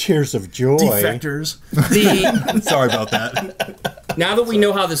 Tears of joy. Defectors. sorry about that. Now that we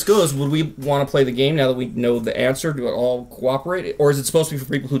know how this goes, would we want to play the game now that we know the answer? Do it all cooperate? Or is it supposed to be for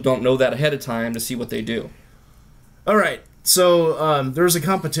people who don't know that ahead of time to see what they do? All right. So there was a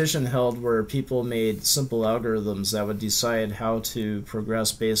competition held where people made simple algorithms that would decide how to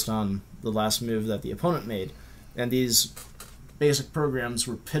progress based on the last move that the opponent made. And these basic programs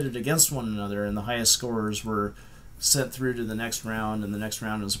were pitted against one another, and the highest scorers were sent through to the next round, and the next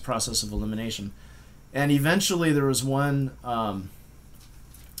round was a process of elimination. And eventually there was one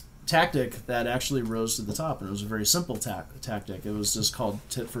tactic that actually rose to the top, and it was a very simple tactic. It was just called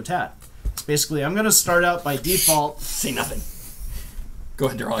tit for tat. It's basically, I'm going to start out by default. Say nothing. Go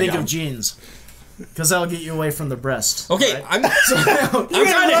ahead, Daryl. Think of jeans, because that'll get you away from the breast. Okay, right? I'm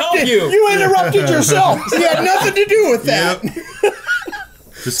trying to help you. You interrupted yourself. You had nothing to do with that. Yep.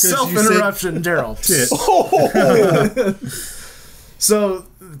 Just 'cause you said Self-interruption, Daryl. tit. So,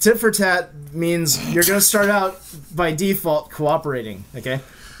 tit for tat means you're going to start out by default cooperating, okay?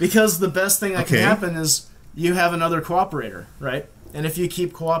 Because the best thing that can happen is you have another cooperator, right? And if you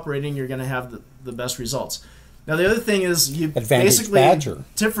keep cooperating, you're going to have the best results. Now, the other thing is you Advantage basically... badger.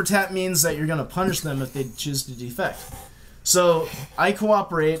 Tit for tat means that you're going to punish them if they choose to defect. So, I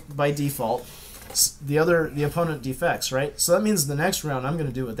cooperate by default. The opponent defects, right? So that means the next round I'm going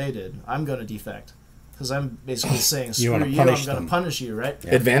to do what they did. I'm going to defect. Because I'm basically saying, screw you, I'm going to punish you, right?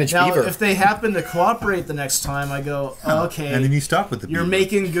 Yeah. Advantage Now, beaver. if they happen to cooperate the next time, I go, oh, okay, And then you stop with the you're beaver.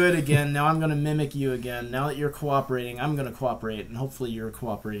 making good again. Now I'm going to mimic you again. Now that you're cooperating, I'm going to cooperate, and hopefully you're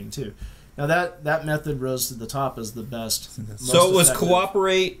cooperating too. Now that method rose to the top as the best. So it was effective.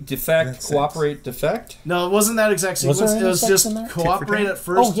 cooperate, defect, That's cooperate, defect? No, it wasn't that exact Was sequence. there It any was sex just in there? cooperate Tit for at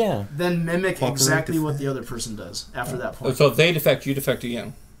first, Oh, yeah. then mimic Cooperate, exactly what defect. the other person does after that point. So if they defect, you defect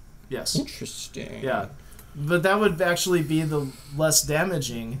again. Yes. Interesting. Yeah. But that would actually be the less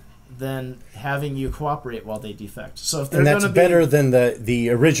damaging than having you cooperate while they defect. So if they're And going that's to be better than the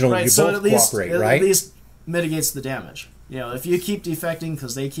original. right, You so both at least cooperate, at right? least mitigates the damage. You know, if you keep defecting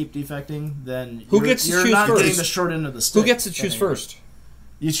because they keep defecting, then Who gets to you're choose not first? getting the short end of the stick. Who gets to choose anyway. first?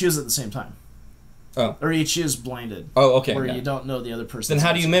 You choose at the same time. Oh. Or you choose blinded. Oh, okay. Where yeah. you don't know the other person. Then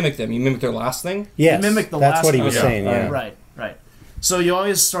how do you mimic them? You mimic their last thing? Yes, mimic the that's last what he one. was saying. Yeah. Right. So you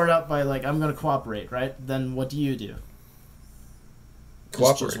always start out by like, I'm going to cooperate, right? Then what do you do? Just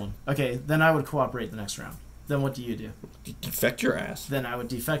Cooperate. choose one. Okay, then I would cooperate the next round. Then what do you do? Defect your ass. Then I would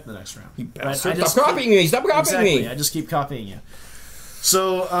defect the next round. You Right? bastard. I just Stop copying me. Stop copying exactly. me. I just keep copying you.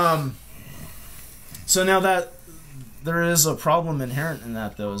 So, so now that there is a problem inherent in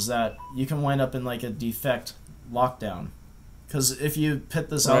that, though, is that you can wind up in like a defect lockdown. Because if you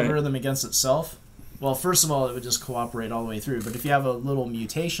pit this Right. algorithm against itself, well, first of all, it would just cooperate all the way through. But if you have a little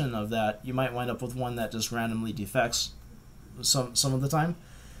mutation of that, you might wind up with one that just randomly defects some of the time.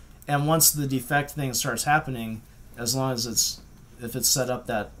 And once the defect thing starts happening, as long as if it's set up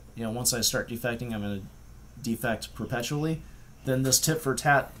that, you know, once I start defecting, I'm going to defect perpetually, then this tit for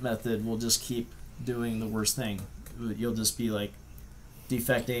tat method will just keep doing the worst thing. You'll just be like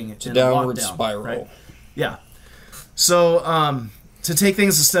defecting It's a in downward lockdown, spiral. right? Yeah. So to take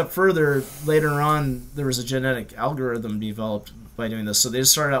things a step further, later on there was a genetic algorithm developed by doing this. So they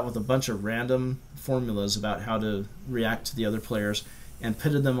just started out with a bunch of random formulas about how to react to the other players and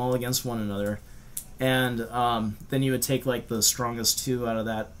pitted them all against one another. And then you would take like the strongest two out of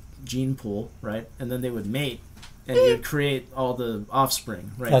that gene pool, right? And then they would mate, and you'd create all the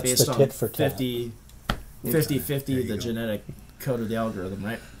offspring, right? That's Based the on tit for tat. 50-50, the genetic code of the algorithm,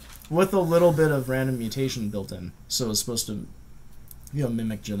 right? With a little bit of random mutation built in. So it's supposed to, you know,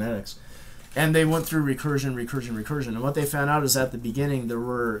 mimic genetics. And they went through recursion. And what they found out is at the beginning there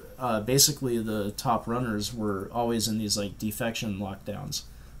were basically the top runners were always in these like defection lockdowns.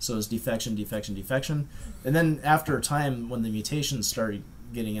 So it's defection. And then after a time when the mutations started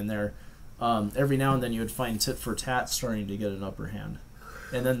getting in there, every now and then you would find tit for tat starting to get an upper hand.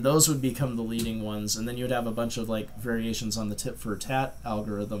 And then those would become the leading ones. And then you would have a bunch of like variations on the tit for tat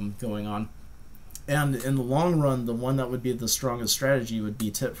algorithm going on. And in the long run, the one that would be the strongest strategy would be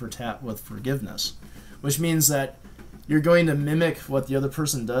tit for tat with forgiveness, which means that you're going to mimic what the other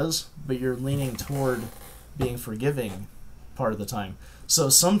person does, but you're leaning toward being forgiving part of the time. So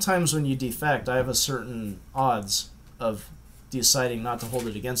sometimes when you defect, I have a certain odds of deciding not to hold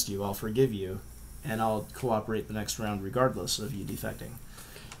it against you. I'll forgive you, and I'll cooperate the next round regardless of you defecting.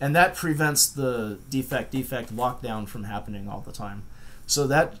 And that prevents the defect lockdown from happening all the time. So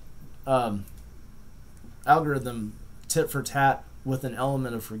that algorithm, tit for tat, with an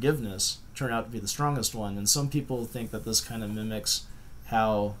element of forgiveness, turned out to be the strongest one. And some people think that this kind of mimics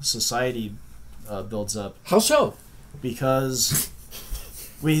how society builds up. How so? Because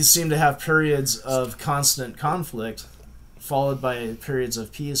we seem to have periods of constant conflict followed by periods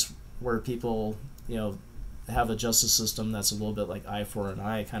of peace where people, have a justice system that's a little bit like eye for an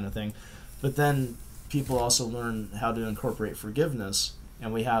eye kind of thing. But then people also learn how to incorporate forgiveness,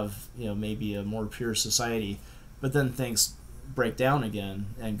 and we have, maybe a more pure society. But then things break down again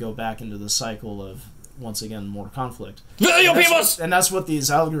and go back into the cycle of, once again, more conflict. And that's what these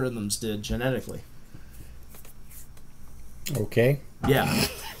algorithms did genetically. Okay. Yeah.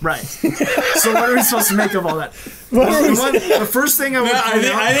 Right. So what are we supposed to make of all that? The first thing I would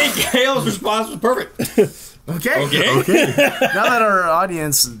I think Hale's response was perfect. Okay. Now that our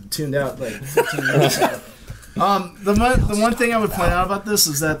audience tuned out like 15 minutes ago. The one thing I would point out about this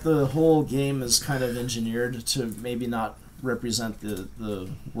is that the whole game is kind of engineered to maybe not represent the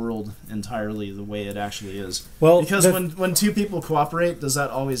world entirely the way it actually is. Well, because when two people cooperate, does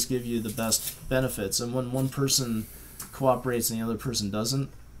that always give you the best benefits? And when one person cooperates and the other person doesn't,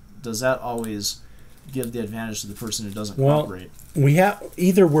 does that always give the advantage to the person who doesn't cooperate? We have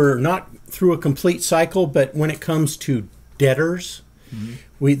either we're not through a complete cycle, but when it comes to debtors,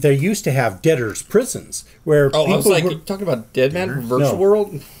 they used to have debtors' prisons where people I was like, talking about Dead Man from Virtual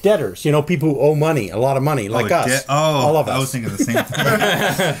World? Debtors, people who owe money, a lot of money, like us. All of us. I was thinking the same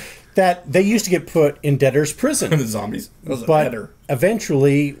thing. That they used to get put in debtors' prison. The zombies. But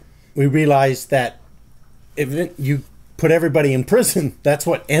eventually we realized that if you put everybody in prison, that's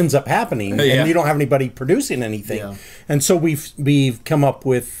what ends up happening, and you don't have anybody producing anything. Yeah. And so we've come up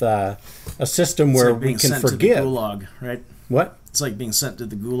with a system where we can forgive. To the gulag, right? What? It's like being sent to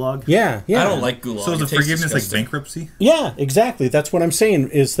the gulag. Yeah. I don't like gulag. So is the forgiveness like bankruptcy? Yeah, exactly. That's what I'm saying,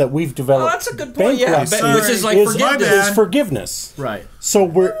 is that we've developed. That's a good point. Yeah, which is like forgiveness. Right. So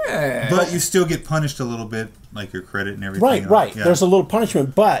but you still get punished a little bit, like your credit and everything. Right. Yeah. There's a little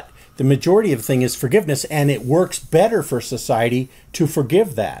punishment, but the majority of the thing is forgiveness, and it works better for society to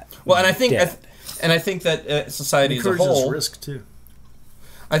forgive that. Well, and I think that society as a whole risk too.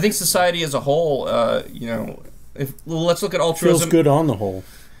 I think society as a whole, let's look at altruism. Feels good on the whole.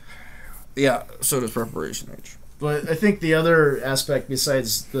 Yeah, so does preparation age. But I think the other aspect,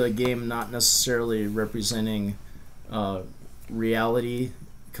 besides the game not necessarily representing reality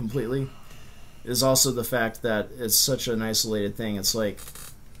completely, is also the fact that it's such an isolated thing. It's like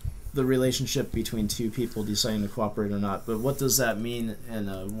the relationship between two people deciding to cooperate or not. But what does that mean in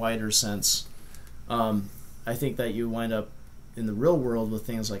a wider sense? I think that you wind up in the real world with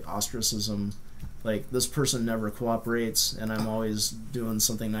things like ostracism, like this person never cooperates and I'm always doing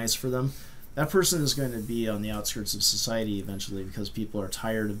something nice for them. That person is going to be on the outskirts of society eventually because people are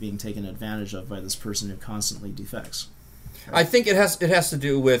tired of being taken advantage of by this person who constantly defects. I think it has to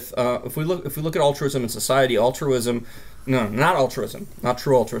do with if we look at altruism in society, not true altruism,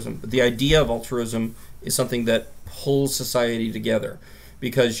 but the idea of altruism is something that pulls society together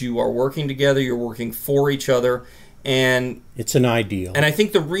because you are working together, you're working for each other, and it's an ideal. And I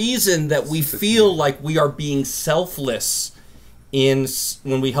think the reason that we feel like we are being selfless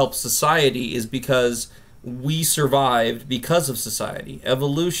when we help society is because we survived because of society.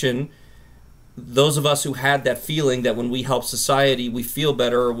 Evolution, those of us who had that feeling that when we help society, we feel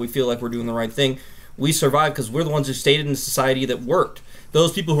better or we feel like we're doing the right thing, we survived because we're the ones who stayed in a society that worked.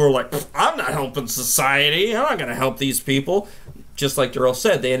 Those people who are like, I'm not helping society, I'm not going to help these people. Just like Darrell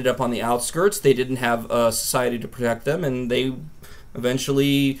said, they ended up on the outskirts. They didn't have a society to protect them, and they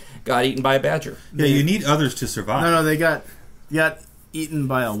eventually got eaten by a badger. Yeah, you need others to survive. No, they got eaten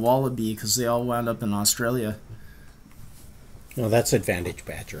by a wallaby because they all wound up in Australia. No, that's advantage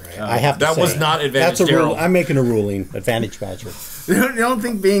badger. I have to say. That was not advantage Darrell. I'm making a ruling. Advantage badger. You don't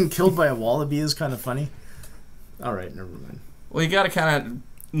think being killed by a wallaby is kind of funny? All right, never mind. Well, you got to kind of...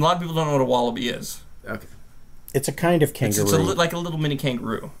 A lot of people don't know what a wallaby is. Okay. It's a kind of kangaroo. It's like a little mini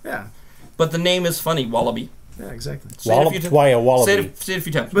kangaroo. Yeah. But the name is funny, wallaby. Yeah, exactly. Why a wallaby? Say it a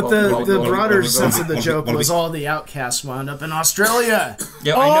few times. But the broader sense of the joke was all the outcasts wound up in Australia.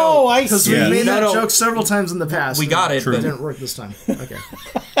 Yeah, I know. I Because see. we made that joke several times in the past. We got it, but but it didn't work this time. Okay.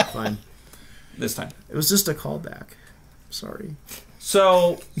 Fine. This time. It was just a callback. Sorry.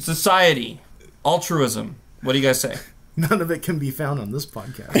 So, society, altruism. What do you guys say? None of it can be found on this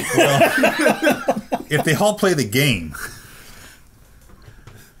podcast. If they all play the game.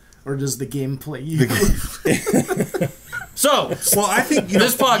 Or does the game play you? So, Well, I think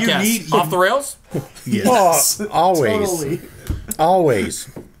this podcast, you need off the rails? Yes. Oh, always. Totally. Always.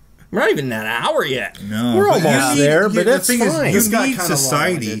 We're not even an hour yet. No, We're but you almost there, but the it's thing fine. is, This you got need kinda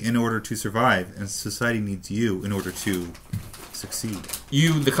society long-winded. in order to survive, and society needs you in order to succeed.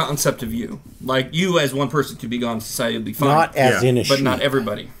 You, the concept of you. Like, you as one person could be gone, society would be fine. Not as Yeah, in a but she. not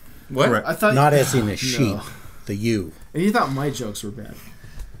everybody. What? Correct. I thought Not as in a she. No. The you. And you thought my jokes were bad.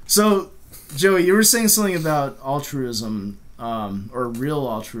 So, Joey, you were saying something about altruism, or real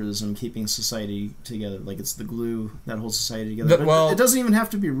altruism, keeping society together. Like it's the glue that holds society together. But, But well- it doesn't even have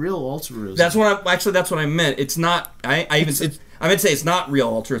to be real altruism. That's what that's what I meant. It's not. I meant to say it's not real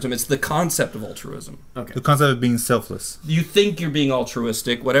altruism. It's the concept of altruism. okay. The concept of being selfless. You think you're being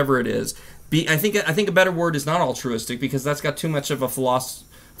altruistic, whatever it is. I think a better word is not altruistic because that's got too much of a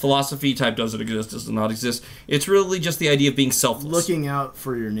philosophy type. Does it exist? Does it not exist? It's really just the idea of being selfless. Looking out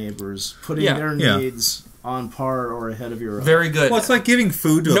for your neighbors, putting Yeah. their Yeah. needs on par or ahead of your own. Very good. Well, it's like giving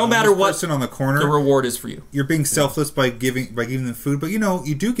food to No a matter homeless what person on the corner. the reward is for you. You're being selfless by giving them food, but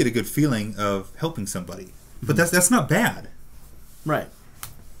you do get a good feeling of helping somebody. But that's not bad. Right.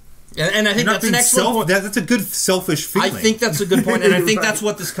 And I think You're not that's an being excellent point. that's a good selfish I feeling. think that's a good point, and I think Right. that's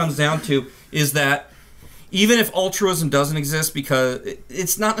what this comes down to, is that even if altruism doesn't exist, because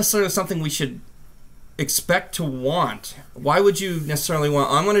it's not necessarily something we should expect to want. Why would you necessarily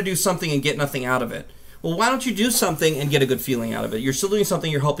want, I'm going to do something and get nothing out of it? Well, why don't you do something and get a good feeling out of it? You're still doing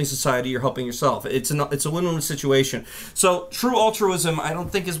something, you're helping society, you're helping yourself. It's a win-win situation. So true altruism, I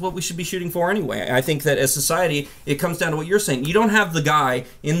don't think is what we should be shooting for anyway. I think that as society, it comes down to what you're saying. You don't have the guy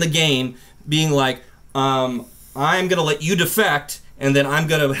in the game being like, I'm going to let you defect, and then I'm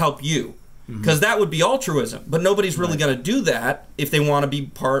going to help you. Because that would be altruism. But nobody's really going to do that if they want to be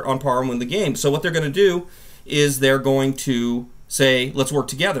on par and win the game. So what they're going to do is they're going to say, let's work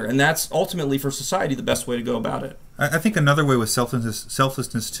together. And that's ultimately, for society, the best way to go about it. I think another way with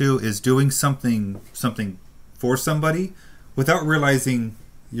selflessness too is doing something for somebody without realizing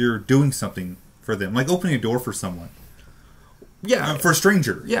you're doing something for them, like opening a door for someone. Yeah. For a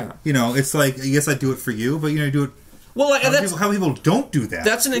stranger. Yeah. It's like, yes, I do it for you, but you do it. Well, How people don't do that.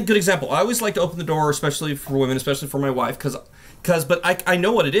 That's a good example. I always like to open the door, especially for women, especially for my wife, but I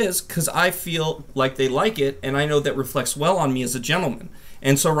know what it is, because I feel like they like it, and I know that reflects well on me as a gentleman.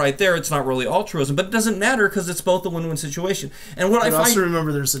 And so right there, it's not really altruism, but it doesn't matter because it's both a win-win situation. And what But I find... also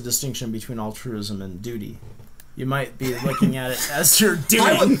remember there's a distinction between altruism and duty. You might be looking at it as your duty.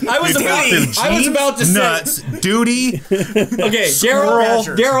 I was about to say... Nuts, duty, Okay,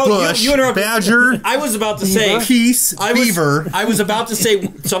 Badger. Daryl, bush, you interrupted. badger, I was about to say... peace, beaver. I was about to say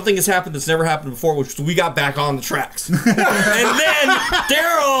something has happened that's never happened before, which we got back on the tracks. And then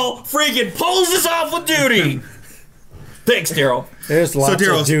Daryl freaking pulls us off with duty. Thanks, Daryl. There's lots of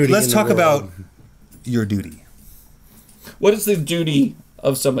Daryl, duty. let's in the talk world. about your duty. What is the duty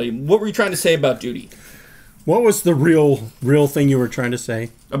of somebody? What were you trying to say about duty? What was the real thing you were trying to say?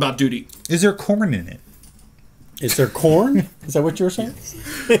 About duty. Is there corn in it? Is there corn? Is that what you were saying?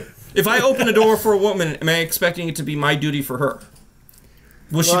 If I open a door for a woman, am I expecting it to be my duty for her?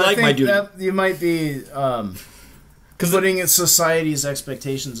 Will she Well, I like think my duty? that you might be putting in society's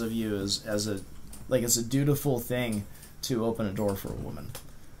expectations of you as a dutiful thing to open a door for a woman.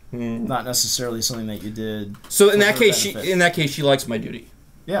 Not necessarily something that you did. So in for that her case, benefit. she likes my duty.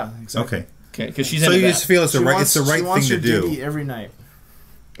 Yeah, exactly. Okay. Okay, because she's So into you that. just feel it's the right She thing wants to your do. duty every night.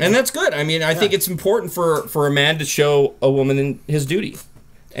 And that's good. I mean, I think it's important for a man to show a woman in his duty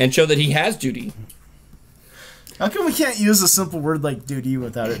and show that he has duty. How come we can't use a simple word like duty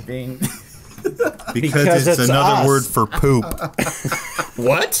without it being... Because it's another us. word for poop.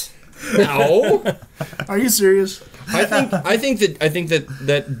 What? No. Are you serious? I think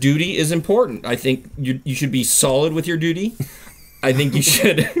that duty is important. I think you should be solid with your duty. I think you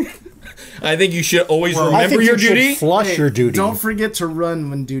should. I think you should always I remember think your you should duty, flush your duty. Don't forget to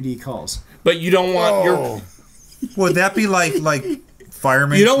run when duty calls. but you don't want your. Would that be like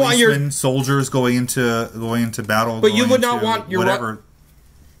firemen, You don't want your- policemen, soldiers going into battle? But you going would not into want your whatever.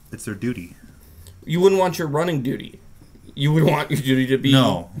 It's their duty. You wouldn't want your running duty. You would want your duty to be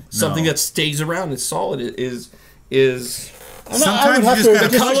something no. that stays around. Is solid. Is Sometimes have you to-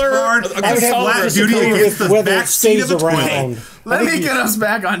 just the gotta color- guard a the color flat versus duty color against the whether it back seat stays of a around. train. Let me get us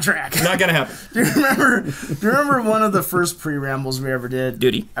back on track. not gonna happen. Do you remember one of the first pre-rambles we ever did?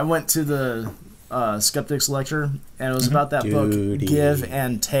 Duty. I went to the Skeptics lecture, and it was about that book, Duty. Give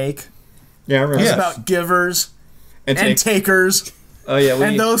and Take. Yeah, I remember. Yes. It's about givers And and take. takers, Oh yeah.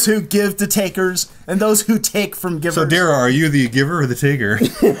 and those who give to takers, and those who take from givers. So, Dara, are you the giver or the taker?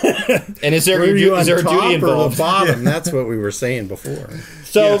 And is there Were you on is there a top duty or the involved? bottom? That's what we were saying before.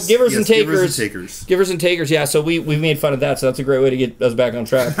 So Yes, givers and takers. Givers and takers. Givers and takers. Yeah. So we made fun of that. So that's a great way to get us back on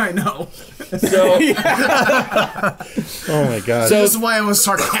track. I know. So Oh my god. So- This is why I was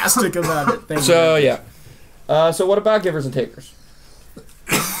sarcastic about it. Thank so you. yeah. So what about givers and takers?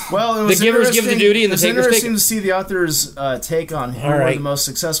 Well, it was The givers give the interesting- duty and the it's takers take interesting it. to see the author's take on who All were right. the most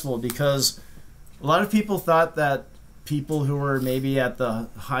successful, because a lot of people thought that people who were maybe at the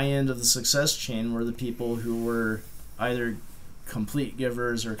high end of the success chain were the people who were either complete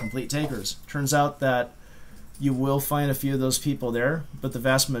givers or complete takers. Turns out that you will find a few of those people there, but the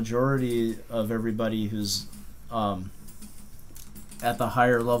vast majority of everybody who's at the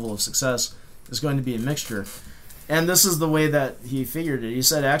higher level of success is going to be a mixture. And this is the way that he figured it. He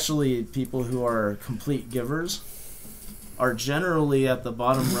said actually people who are complete givers are generally at the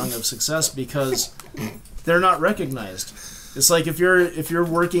bottom rung of success because they're not recognized. It's like if you're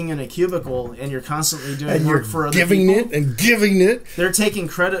working in a cubicle and you're constantly doing and you're work for other giving people, it and giving it. they're taking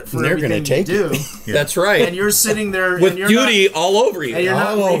credit for They're gonna everything you take do, it. That's right. and you're sitting there With and you're duty all over you. not, and you're not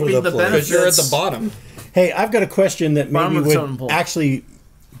All over reaping the the place. benefits. Because you're at the bottom. Hey, I've got a question that Bottom maybe of the totem would pole. actually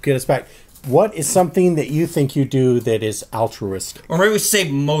get us back. What is something that you think you do that is altruistic? Or maybe we say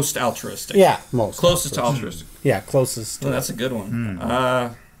most altruistic. Yeah, most. Closest to altruistic. Yeah, closest. Well, that's a good one.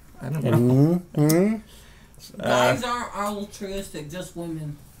 I don't know. Guys aren't altruistic, just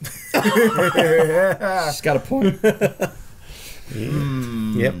women. She's got a point.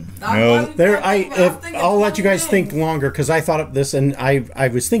 Yep. No. There, I'll let you guys think longer because I thought of this and I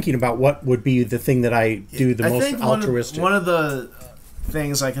was thinking about what would be the thing that I do the I most think altruistic. one of the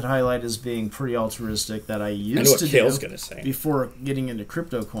things I could highlight as being pretty altruistic that I I know used what to Kale's do going to say. before getting into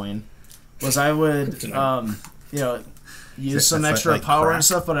crypto coin was I would use some That's extra like power crack. and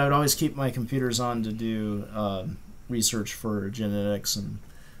stuff, but I would always keep my computers on to do research for genetics and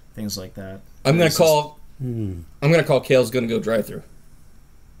things like that. I'm going It's to call. I'm going to call Kale's going to go drive through.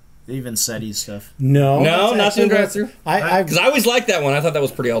 even SETI stuff. No, No, that's not actually doing what- drive-through? I Because I always liked that one. I thought that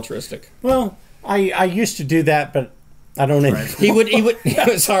was pretty altruistic. well, I used to do that, but I don't anymore. He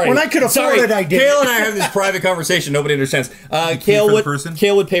would. Sorry. When I could afford it, I did. Kale and I have this private conversation. Nobody understands. for Kale the would. person?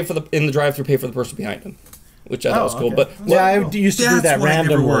 Kale would pay for in the drive-through, pay for the person behind him, which I thought was cool. okay. But Yeah, I used to do That's that why it never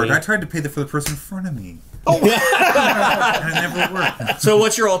randomly. worked. I tried to pay for the person in front of me. Oh, and it never worked. so,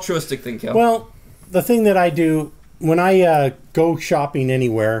 what's your altruistic thing, Kale? Well, the thing that I do when I go shopping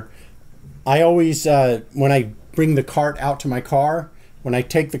anywhere, I always when I bring the cart out to my car, when I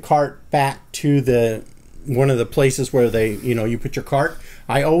take the cart back to one of the places where you put your cart,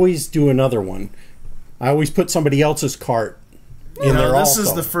 I always do another one. I always put somebody else's cart in there This also.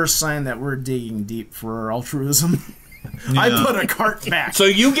 is the first sign that we're digging deep for altruism. I put a cart back. so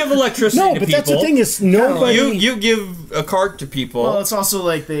you give electricity no, to but people. that's the thing is nobody. You give a cart to people. Well, it's also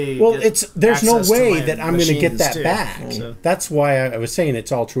like they. Well, get there's no access to way my that I'm going to get machines, that too. back. So- That's why I was saying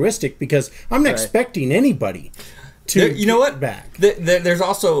it's altruistic because I'm not Right. expecting anybody to you know get what? back. There's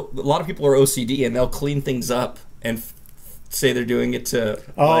also a lot of people are OCD and they'll clean things up and say they're doing it to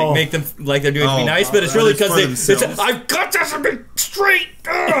like make them like they're doing it to be nice, but it's really because themselves. I've got this to be straight.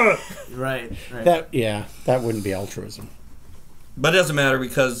 Ugh. Right. That wouldn't be altruism. But it doesn't matter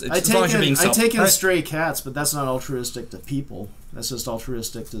because it's, I as long as you're being take in self. stray cats, but that's not altruistic to people. That's just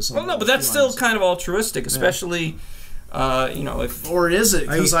altruistic to some. Well, no, but that's still kind of altruistic, especially if. Or is it?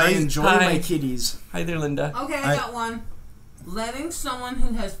 Because I I- enjoy Hi. my kitties. Hi there, Linda. Okay, I got one. Letting someone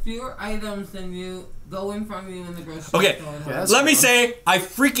who has fewer items than you go in front of you in the grocery Okay, store. that's let me fun. say I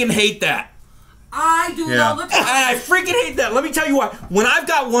freaking hate that. I do it Yeah. all the And time. I freaking hate that. Let me tell you why. When I've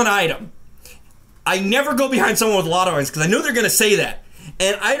got one item, I never go behind someone with a lot of items because I know they're going to say that.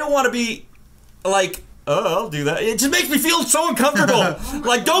 And I don't want to be like, oh, I'll do that. It just makes me feel so uncomfortable.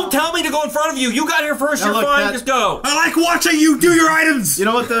 Like, don't tell me to go in front of you. You got here first. Now You're look, fine. that- Just go. I like watching you do your items. You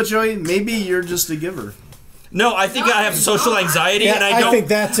know what though, Joey? Maybe you're just a giver. No, I think I have social anxiety, Yeah, and I don't. think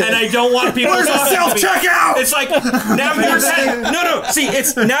that's it. And I don't want people. Where's the talking to me. self-checkout? It's like now you're no. See,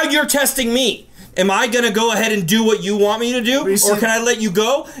 it's now you're testing me. Am I gonna go ahead and do what you want me to do, you see- or can I let you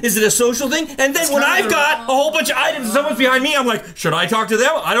go? Is it a social thing? And then when kind I've of- got a whole bunch of items and someone's behind me, I'm like, should I talk to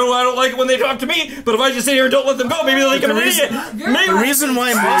them? I don't like it when they talk to me. But if I just sit here and don't let them go, maybe they'll think I'm an idiot. The reason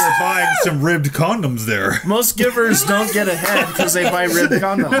why You're buying some ribbed condoms there. most givers don't get ahead because they buy ribbed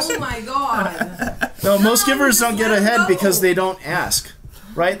condoms. Oh my god. No, most No, givers just don't get let it ahead go. because they don't ask.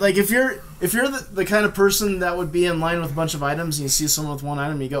 Right? Like if you're the kind of person that would be in line with a bunch of items and you see someone with one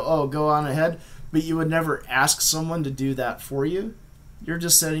item, you go, oh, go on ahead. But you would never ask someone to do that for you. You're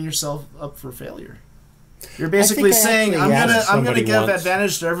just setting yourself up for failure. You're basically I saying, actually I'm asked gonna somebody give once.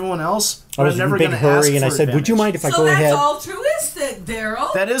 advantage to everyone else. I But was I'm never in a big going to ask hurry and I for said, "Would you advantage." mind if I So go that's ahead?" altruistic. altruistic,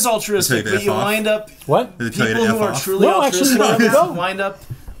 Daryl. That is altruistic, They tell you but to you F off? wind up What? Did they tell you people to who F are off? truly No, actually, altruistic there we go. wind up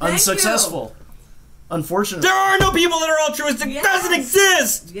Thank unsuccessful. Unfortunately. There are no people that are altruistic. Yes. Doesn't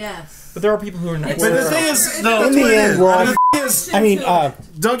exist. Yes. But there are people who are nice. But the thing is, though, In the end, we're all. Is, I mean,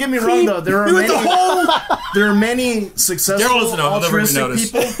 don't get me wrong, though. There are many successful Daryl doesn't know, they'll never altruistic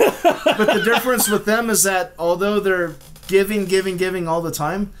notice. people. But the difference with them is that although they're giving all the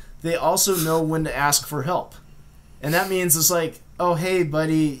time, they also know when to ask for help. And that means it's like, oh, hey,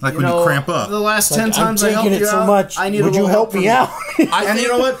 buddy. Like when you cramp up. The last 10 I'm times I helped taking you it so out, much. I need Would a you little help me from out? And you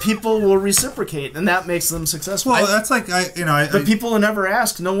know what? People will reciprocate, and that makes them successful. Well, that's like But people who never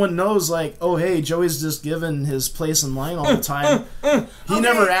ask, no one knows, like, oh, hey, Joey's just given his place in line all the time. He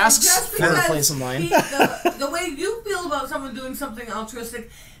never asks just for a because place in line. The way you feel about someone doing something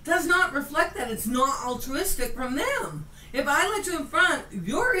altruistic does not reflect that it's not altruistic from them. If I let you in front,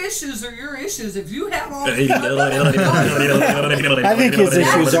 your issues are your issues. If you have all I think his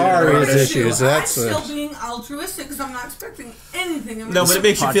issues are his issues. That's I'm still being altruistic because I'm not expecting anything in No, but it return.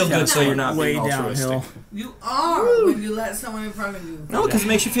 makes you feel good, so you're not Way being altruistic. downhill. You are when you let someone in front of you. No, because it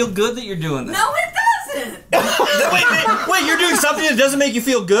makes you feel good that you're doing that. No, it doesn't. Wait, you're doing something that doesn't make you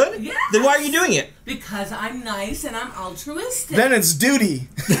feel good? Yes. Then why are you doing it? Because I'm nice and I'm altruistic. Then it's duty.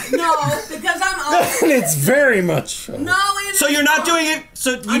 No, because I'm altruistic. and it's very much. No, it So is you're not doing it.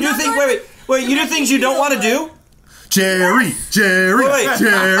 So you I'm do not think. doing Wait. it You do make things me you don't feel want to good. do. Jerry. Wait.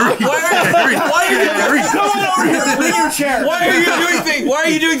 Why are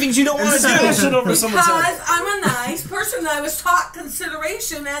you doing things you don't want to Smash do? it over someone's head. Because I'm a nice person. I was taught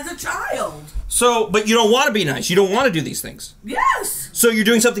consideration as a child. So, but you don't want to be nice. You don't want to do these things. Yes. So you're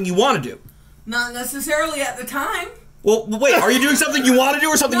doing something you want to do. Not necessarily at the time. Well, wait. Are you doing something you want to do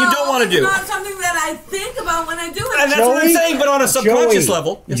or something you don't want to do? It's not something that I think about when I do it. And that's what I'm Joey? saying, but on a subconscious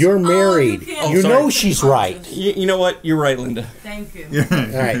level. You're married. can't You say know it's she's subconscious. right. You know what? You're right, Linda. Thank you. All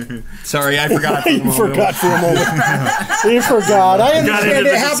right. Sorry, I forgot. You forgot for a moment. You forgot. I understand into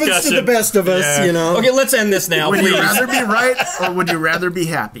it the happens to discussion. the best of us, Yeah. you know. Okay, let's end this now, Would please. you rather be right or would you rather be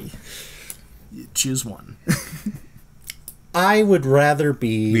happy? You choose one. I would rather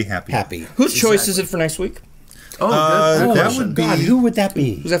be happy. Whose choice is it for next week? Oh, good. That question. would be. God, who would that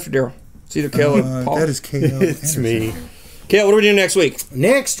be? Who's after Daryl? It's either Kale or Paul. That is KO. It's me. Kale, what are we doing next week?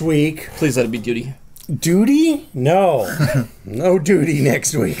 Next week, Please let it be duty. duty? No. No duty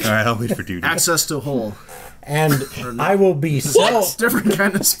next week. All right, I'll wait for duty. Access to a hole. And I will be Different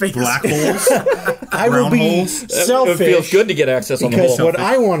kind of space. Black holes. I will brown be holes? It selfish. feels good to get access on the Because whole. what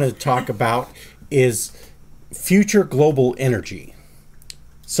I want to talk about is future global energy.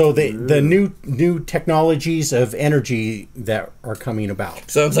 So the new technologies of energy that are coming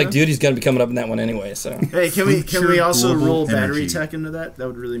about. Sounds like duty's going to be coming up in that one anyway. So Hey, can we Future also global roll battery energy. tech into that? That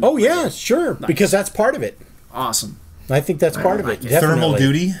would really make Oh my yeah, day. sure. Because that's part of it. Awesome. I think that's part of it. Definitely. Thermal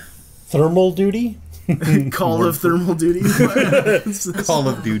duty. Thermal duty. Call of thermal duty. Call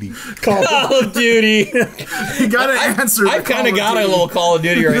of Duty. Call Call of Duty. You gotta answer. I've kind of got a little Call of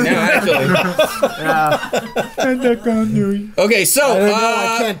Duty right now, actually. Okay, so I don't know,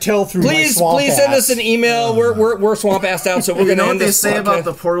 I can't tell through my please swamp send us ass. an email. We're swamp assed out, so we're You going to know what end they this say about podcast.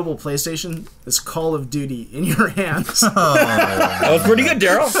 the portable PlayStation? It's Call of Duty in your hands. That was pretty good,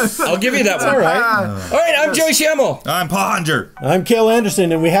 Daryl. I'll give you that one. All right. All right, I'm Joey Schimmel. I'm Paul Hunter. I'm Cale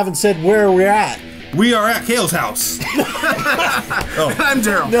Anderson, and we haven't said where we're at. We are at Kale's house. I'm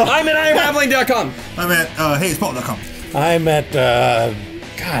Daryl. I'm at IamRambling.com. I'm at HeyIsPaul.com. I'm at,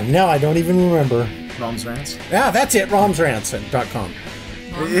 God, now I don't even remember. Mom's Rants. Yeah, that's it, romsrants.com.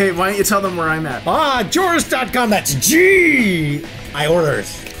 Hey, why don't you tell them where I'm at? Jors.com, that's G. I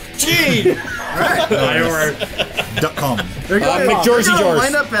orders. Gee. .com. They're gonna, McGeorgie they're gonna Jors.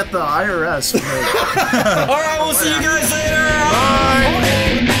 wind up at the IRS. All right, we'll see you guys later.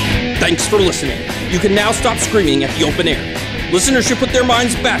 Thanks for listening. You can now stop screaming at the open air. Listeners should put their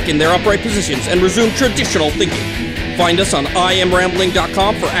minds back in their upright positions and resume traditional thinking. Find us on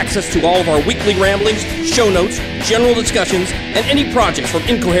IamRambling.com for access to all of our weekly ramblings, show notes, general discussions, and any projects from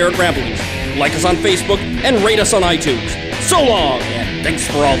Incoherent Ramblings. Like us on Facebook and rate us on iTunes. So long, and thanks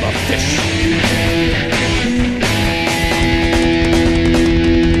for all the fish.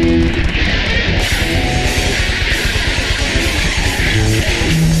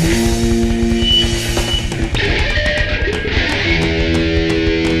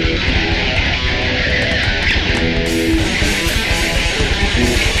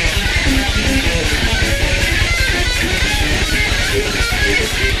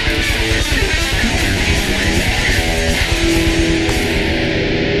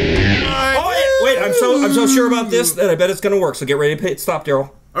 Wait, I'm so sure about this that I bet it's going to work. So get ready to hit stop,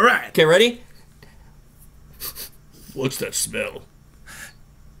 Daryl. All right. Okay, ready? What's that smell?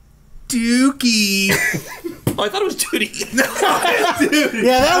 Dookie. Oh, I thought it was Duty. Yeah,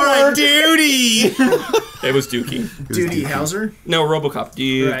 that worked. Duty. It was Dookie. Duty Hauser. No, RoboCop.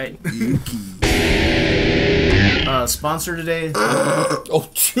 Dude. Right. Sponsor today. Oh,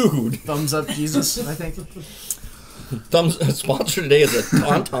 dude. Thumbs up, Jesus. I think. Sponsor today is a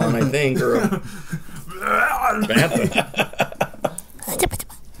Tauntaun, I think, or a Bantha.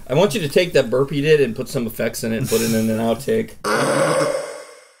 I want you to take that burp you did and put some effects in it and put it in an outtake.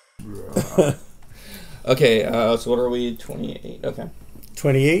 Okay, so what are we? 28. Okay.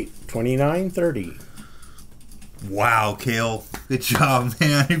 28, 29, 30. Wow, Kale. Good job,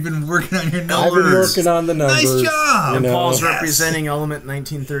 man. You've been working on your numbers. I've been working on the numbers. Nice job. You know. Paul's Yes. representing Element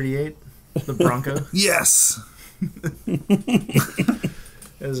 1938, the Bronco. Yes.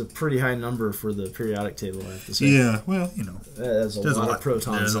 That is a pretty high number for the periodic table, I have to say. Yeah, well, you know. There's a lot of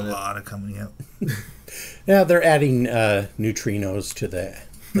protons There's in a it. lot of coming out. Yeah, they're adding neutrinos to the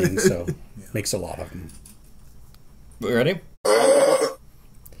thing, so makes a lot of them. We ready?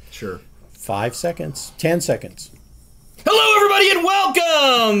 Sure. 5 seconds. 10 seconds. Hello, everybody, and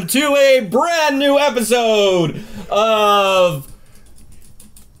welcome to a brand new episode of...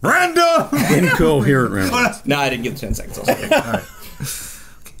 Random! Incoherent round. No, I didn't give 10 seconds. All right.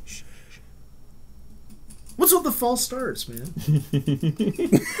 What's with the false starts, man?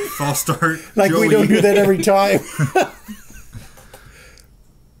 False start. Like Joey. we don't do that every time.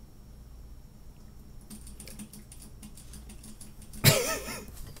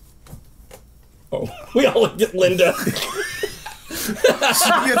 Oh, we all looked at Linda. She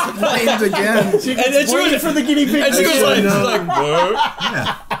gets blamed again. And then she was for the guinea pig. And she was like, what?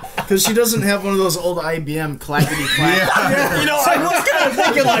 Yeah. Because she doesn't have one of those old IBM clackety clack. You know, I was kind of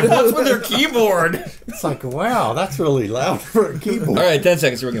thinking, like, what's with her keyboard? It's like, wow, that's really loud for a keyboard. All right, 10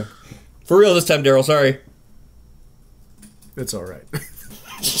 seconds. Here we go. For real this time, Daryl. Sorry. It's all right.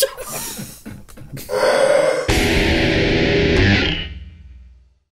 Shut